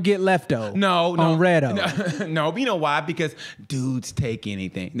 Or you gonna get lefto on Redo. No, you know why? Because dudes take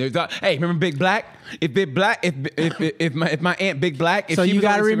anything. Hey, remember Big Black? If my aunt Big Black. So you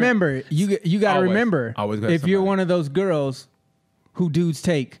gotta remember, you gotta remember, if you're one of those girls who dudes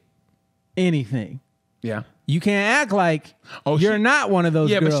take anything. Yeah. You can't act like you're not one of those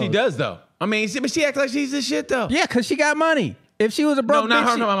girls. Yeah, but she does though. I mean, but she acts like she's this shit though. Yeah, because she got money. If she was a broke not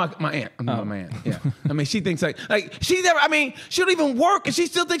bitch, her, no, my aunt. My aunt. Yeah. I mean, she thinks like she's never. I mean, she don't even work, and she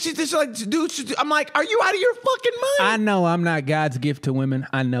still thinks she's just like, dude. I'm like, are you out of your fucking mind? I know I'm not God's gift to women.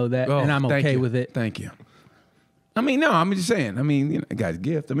 I know that, and I'm okay with it. Thank you. I mean, no, I'm just saying. I mean, you know, God's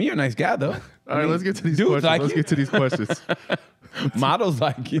gift. I mean, you're a nice guy though. All right, let's get to these dudes questions. like Let's get to these questions. Models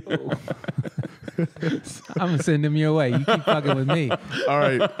like you. I'm gonna send them your way. You keep fucking with me. All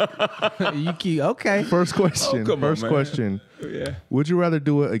right. You keep okay. First question. First question. Yeah. Would you rather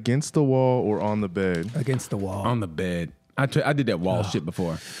do it against the wall or on the bed? Against the wall. On the bed. I did that wall shit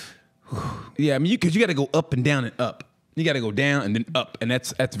before. Yeah, I mean, because you got to go up and down and up. You got to go down and then up, and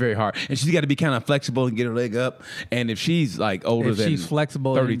that's very hard. And she's got to be kind of flexible and get her leg up. And if she's like older than she's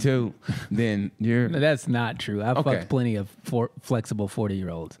flexible 32, then you're No, that's not true. I've fucked plenty of flexible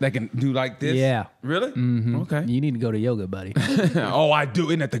 40-year-olds. that can do like this. Yeah. Really? Mm-hmm. Okay. You need to go to yoga, buddy. Oh, I do.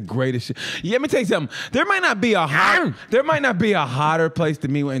 Isn't that the greatest shit? Yeah, let me tell you something. There might not be a hotter place to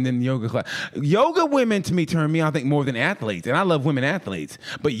meet than yoga class. Yoga women to me turn me on, I think, more than athletes, and I love women athletes.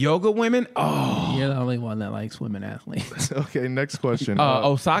 But yoga women, oh, You're the only one that likes women athletes. Okay, next question.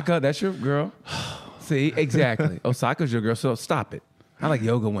 Osaka, that's your girl. See, exactly. Osaka's your girl. So stop it. I like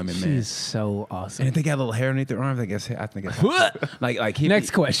yoga women, man. She's so awesome. And if they got a little hair underneath their arms, I think it's like hippie, Next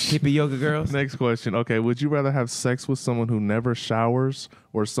question. hippie yoga girls. Next question. Okay, would you rather have sex with someone who never showers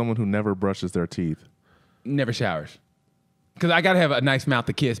or someone who never brushes their teeth? Never showers. Because I gotta have a nice mouth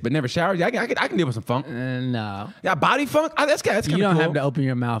to kiss, but never showers. Yeah, I can deal with some funk. No. Yeah, body funk. That's kind of cool. You don't have to open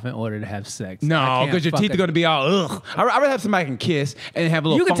your mouth in order to have sex. No, because your teeth are going to be all ugh. I'd rather have somebody can kiss and have a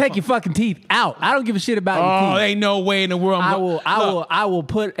little. You can funk. take your fucking teeth out. I don't give a shit about your Oh, teeth. ain't no way in the world. I will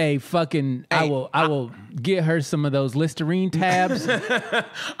put a fucking. I will get her some of those Listerine tabs.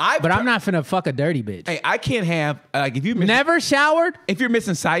 But I'm not finna fuck a dirty bitch. Hey, I can't have like if you Never showered. if you're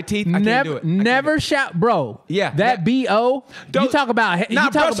missing side teeth, I can't do it. Never shower, bro. Yeah, that BO. You talk about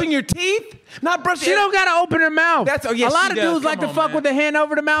not brushing your teeth. Not brushing. She don't gotta open her mouth. That's oh yeah. A lot of she does. dudes like Come to on, fuck man. with the hand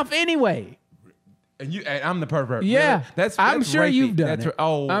over the mouth anyway. And I'm the pervert. Yeah, really? That's I'm sure rapey. you've done That's it.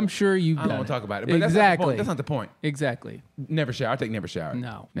 Oh, I'm sure you've I done don't want it. to talk about it. But Exactly. That's not the point. Exactly. Never shower. I think never shower.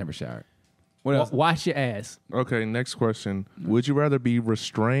 No. Never shower. What else? Wash your ass. Okay, next question. Would you rather be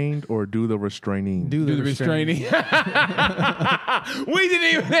restrained or do the restraining? Do the restraining. We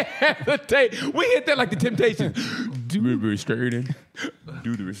didn't even hesitate. We hit that like the Temptations. Do the restraining.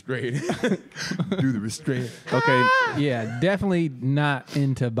 Do the restraining. Do the restraining. Okay, Yeah, definitely not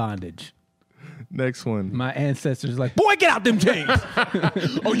into bondage. next one. My ancestors like, boy, get out them chains.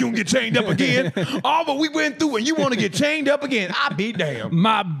 Oh, you gonna get chained up again? Oh, but we went through and you want to get chained up again? I be damned.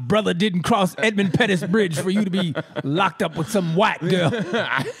 My brother didn't cross Edmund Pettus Bridge for you to be locked up with some white girl.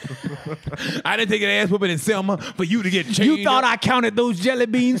 I didn't take an ass whooping in Selma for you to get chained. You thought up. I counted those jelly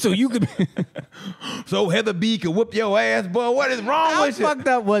beans so you could be... So Heather B could whoop your ass, boy. What is wrong How with you? fucked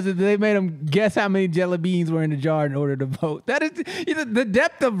up was it that they made them guess how many jelly beans were in the jar in order to vote? That is the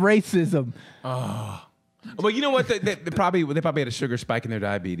depth of racism. Well, you know what? They probably had a sugar spike in their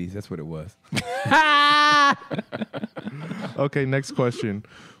diabetes. That's what it was. Okay, next question.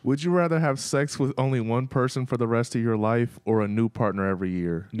 Would you rather have sex with only one person for the rest of your life or a new partner every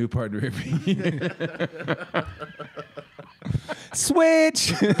year? New partner every year.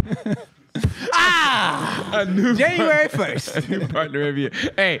 Switch. A new January 1st. new partner every year.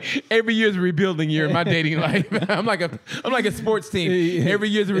 Hey, every year's a rebuilding year in my dating life. I'm like a sports team. Every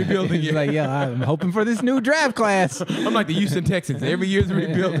year's a rebuilding He's year. like, yo, I'm hoping for this new draft class. I'm like the Houston Texans. Every year's a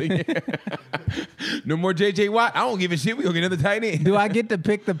rebuilding year. No more J.J. Watt. I don't give a shit. We gonna get another tight end. Do I get to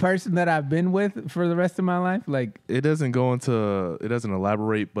pick the person that I've been with for the rest of my life? Like, It doesn't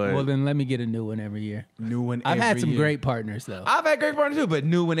elaborate, but well, then let me get a new one every year. New one. I've had every some year. great partners, though. I've had great partners too, but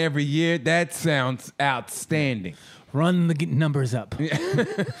new one every year. That sounds outstanding. Run the numbers up.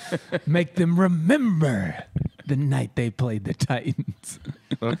 Make them remember the night they played the Titans.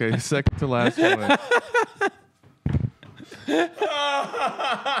 okay, second to last one.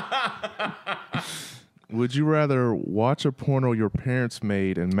 Would you rather watch a porno your parents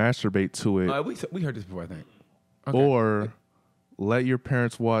made and masturbate to it, We heard this before, I think. or let your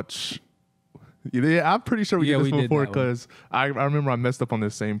parents watch? Yeah, I'm pretty sure we Yeah, did we this did before that one. because I remember I messed up on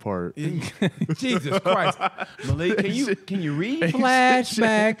this same part. Jesus Christ, Malik, can you read?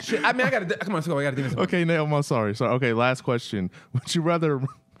 Flashback. I mean, I gotta do this. Okay, no, I'm sorry. Okay, last question. Would you rather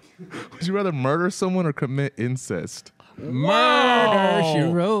murder someone or commit incest? Murder, she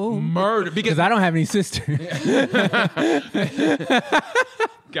wrote. Murder, Because I don't have any sisters.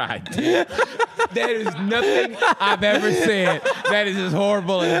 God damn. That is nothing I've ever said that is as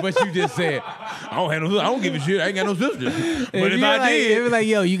horrible as what you just said. I don't give a shit. I ain't got no sisters. But if I did, it was like,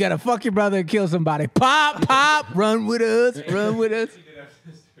 yo, you gotta fuck your brother and kill somebody. Pop, pop, run with us, run with us.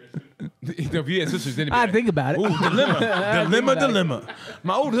 if you had sisters, then it'd be I like, think about it. Ooh, dilemma.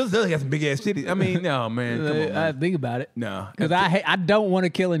 My older sister got some big ass titties. I mean, no, man. Come on, I man. think about it. No. Because I don't want to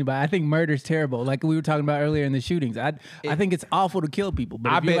kill anybody. I think murder's terrible. Like we were talking about earlier in the shootings. I think it's awful to kill people.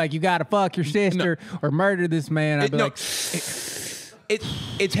 But if you're like, you got to fuck your sister or murder this man, I'd be like...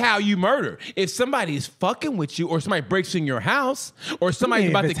 It's how you murder. If somebody is fucking with you, or somebody breaks in your house, or somebody's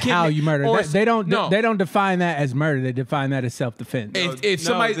about to it's kidnap how you murder. or They don't no. they don't define that as murder. They define that as self-defense. If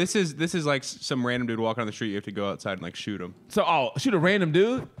somebody this is like some random dude walking on the street. You have to go outside and like shoot him. shoot a random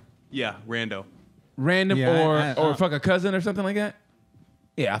dude. Yeah, rando. Random Yeah, or fuck a cousin or something like that?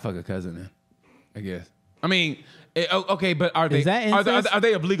 Yeah, I fuck a cousin then, I guess. I mean, okay, but are they Is that incest? are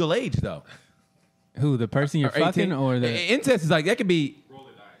they of legal age though? Who, the person you're Or 18? fucking or the? Incest is like that could be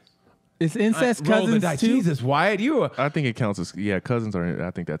It's incest roll the cousins dice. too. Jesus, Wyatt, you are I think it counts as cousins are.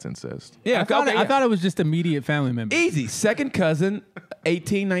 I think that's incest. yeah. I thought, okay, I thought it was just immediate family members. easy. Second cousin,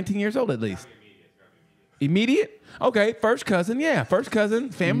 18, 19 years old at least. Immediate? Okay, first cousin, yeah. First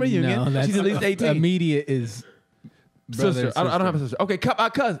cousin, family reunion. No, that's She's at least 18. Immediate is brother Sister. and I don't have a sister. Okay,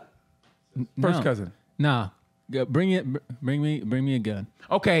 cousin. First No. cousin. Nah, bring me a gun.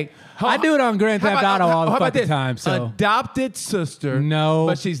 Okay. I do it on Grand Theft Auto all the how about fucking this? time. So Adopted sister. No.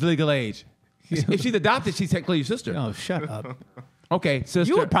 But she's legal age. If she's adopted, she's technically your sister. oh, shut up. Okay, sister.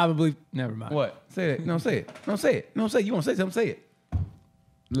 You would probably never mind. What? Say it. No, say it. No, say it. No, say it. You want to say something? Say it.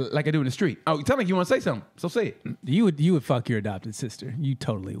 Like I do in the street. Oh, tell me you want to say something. So say it. You would fuck your adopted sister. You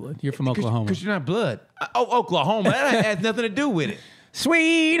totally would. You're from Oklahoma. Because you're not blood. Oh, Oklahoma. That has nothing to do with it.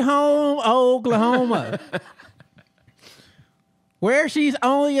 Sweet home Oklahoma, where she's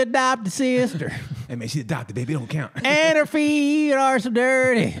only adopted sister, Hey, man, she's adopted, baby. It don't count. and her feet are so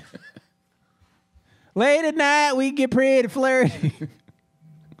dirty. Late at night we get pretty flirty.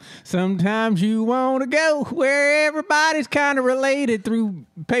 Sometimes you want to go where everybody's kind of related through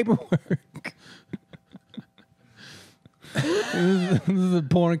paperwork. This is a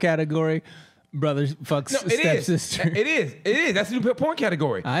porn category. Brothers fucks stepsister. It is. That's the new porn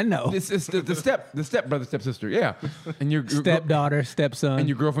category. I know. It's the step brother, stepsister. Yeah. And your Stepdaughter, stepson. and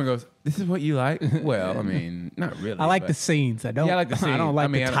your girlfriend goes, "This is what you like." Well, I mean, not really. I like but- the scenes. I don't. Yeah, I like the scene. I don't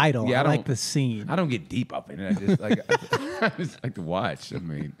like the title. I like the scene. I don't get deep up in it. I just like I just like to watch. I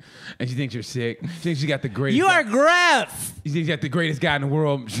mean, and she thinks you're sick. She thinks she got the greatest. You are guy. gross. You think you got the greatest guy in the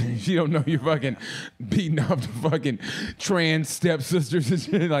world. She don't know you're fucking beating up the fucking trans stepsisters and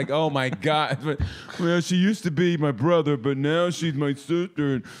shit. Like, oh my God. But, well, she used to be my brother, but now she's my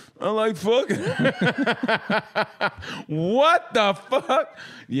sister. And I like fucking. What the fuck?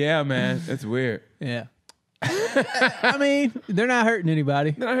 Yeah, man. That's weird. Yeah. I mean, they're not hurting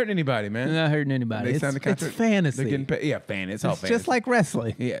anybody. They're not hurting anybody, man. They're not hurting anybody. They signed the It's contract. fantasy. They're getting paid. Yeah, fantasy. It's all It's fantasy. just like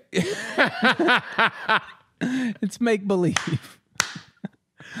wrestling. Yeah. It's make believe.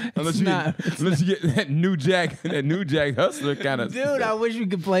 unless you get that New Jack Hustler kind of. Dude, I wish we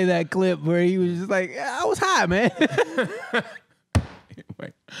could play that clip where he was just like, I was high, man.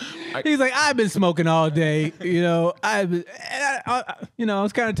 Wait. He's like, I've been smoking all day. You know, I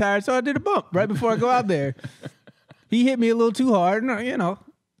was kind of tired, so I did a bump right before I go out there. He hit me a little too hard, and, you know,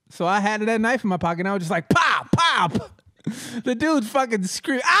 so I had that knife in my pocket, and I was just like, pop, pop. The dude's fucking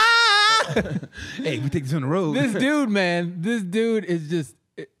screaming, ah! Hey, we take this on the road. This dude is just,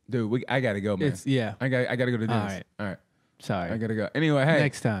 Dude, I gotta go, man. It's- yeah. I gotta go to this. right. All right. sorry. I gotta go. Anyway, hey,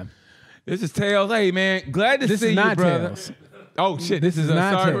 Next time. this is Tails. Hey, man, glad to This see is you, not brother. Tails. Oh shit, This this, is is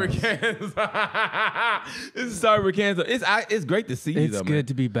not Sorry We're Tails. Canceled. This is Sorry We're Canceled. It's great to see you, It's though, good man.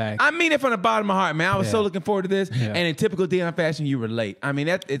 to be back. I mean it from the bottom of my heart, man. I was so Yeah. looking forward to this. Yeah. And in typical Dion fashion, you were late. I mean,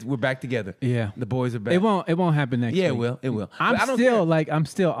 we're back together. Yeah. The boys are back. It won't happen next Yeah, week. it will. It will. I'm But I don't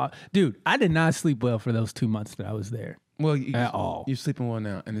still, care. dude, I did not sleep well for those 2 months that I was there. Well, at all. You're sleeping well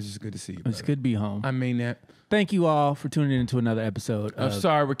now, and it's just good to see you. It's brother. good to be home. I mean that. Thank you all for tuning in to another episode I'm of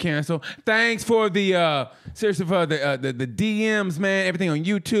sorry we're canceled. Thanks for the seriously for the DMs, man. Everything on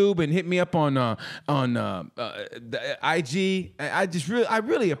YouTube, and hit me up on the IG. I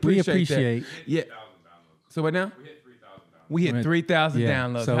really appreciate appreciate. that. Yeah. So what now? We hit We're- 3,000 yeah.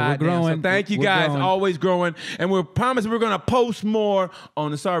 downloads. So we're Hot damn. growing. So thank you We're guys, growing. always growing, and we're promising we're gonna post more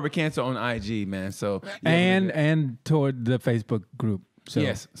on the Sorry We're Canceled on IG, man. So yeah, and toward the Facebook group. So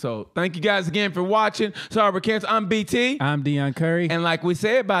yes. So thank you guys again for watching. Sorry We're Canceled. I'm BT. I'm Dion Curry. And like we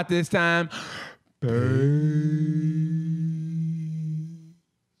said about this time,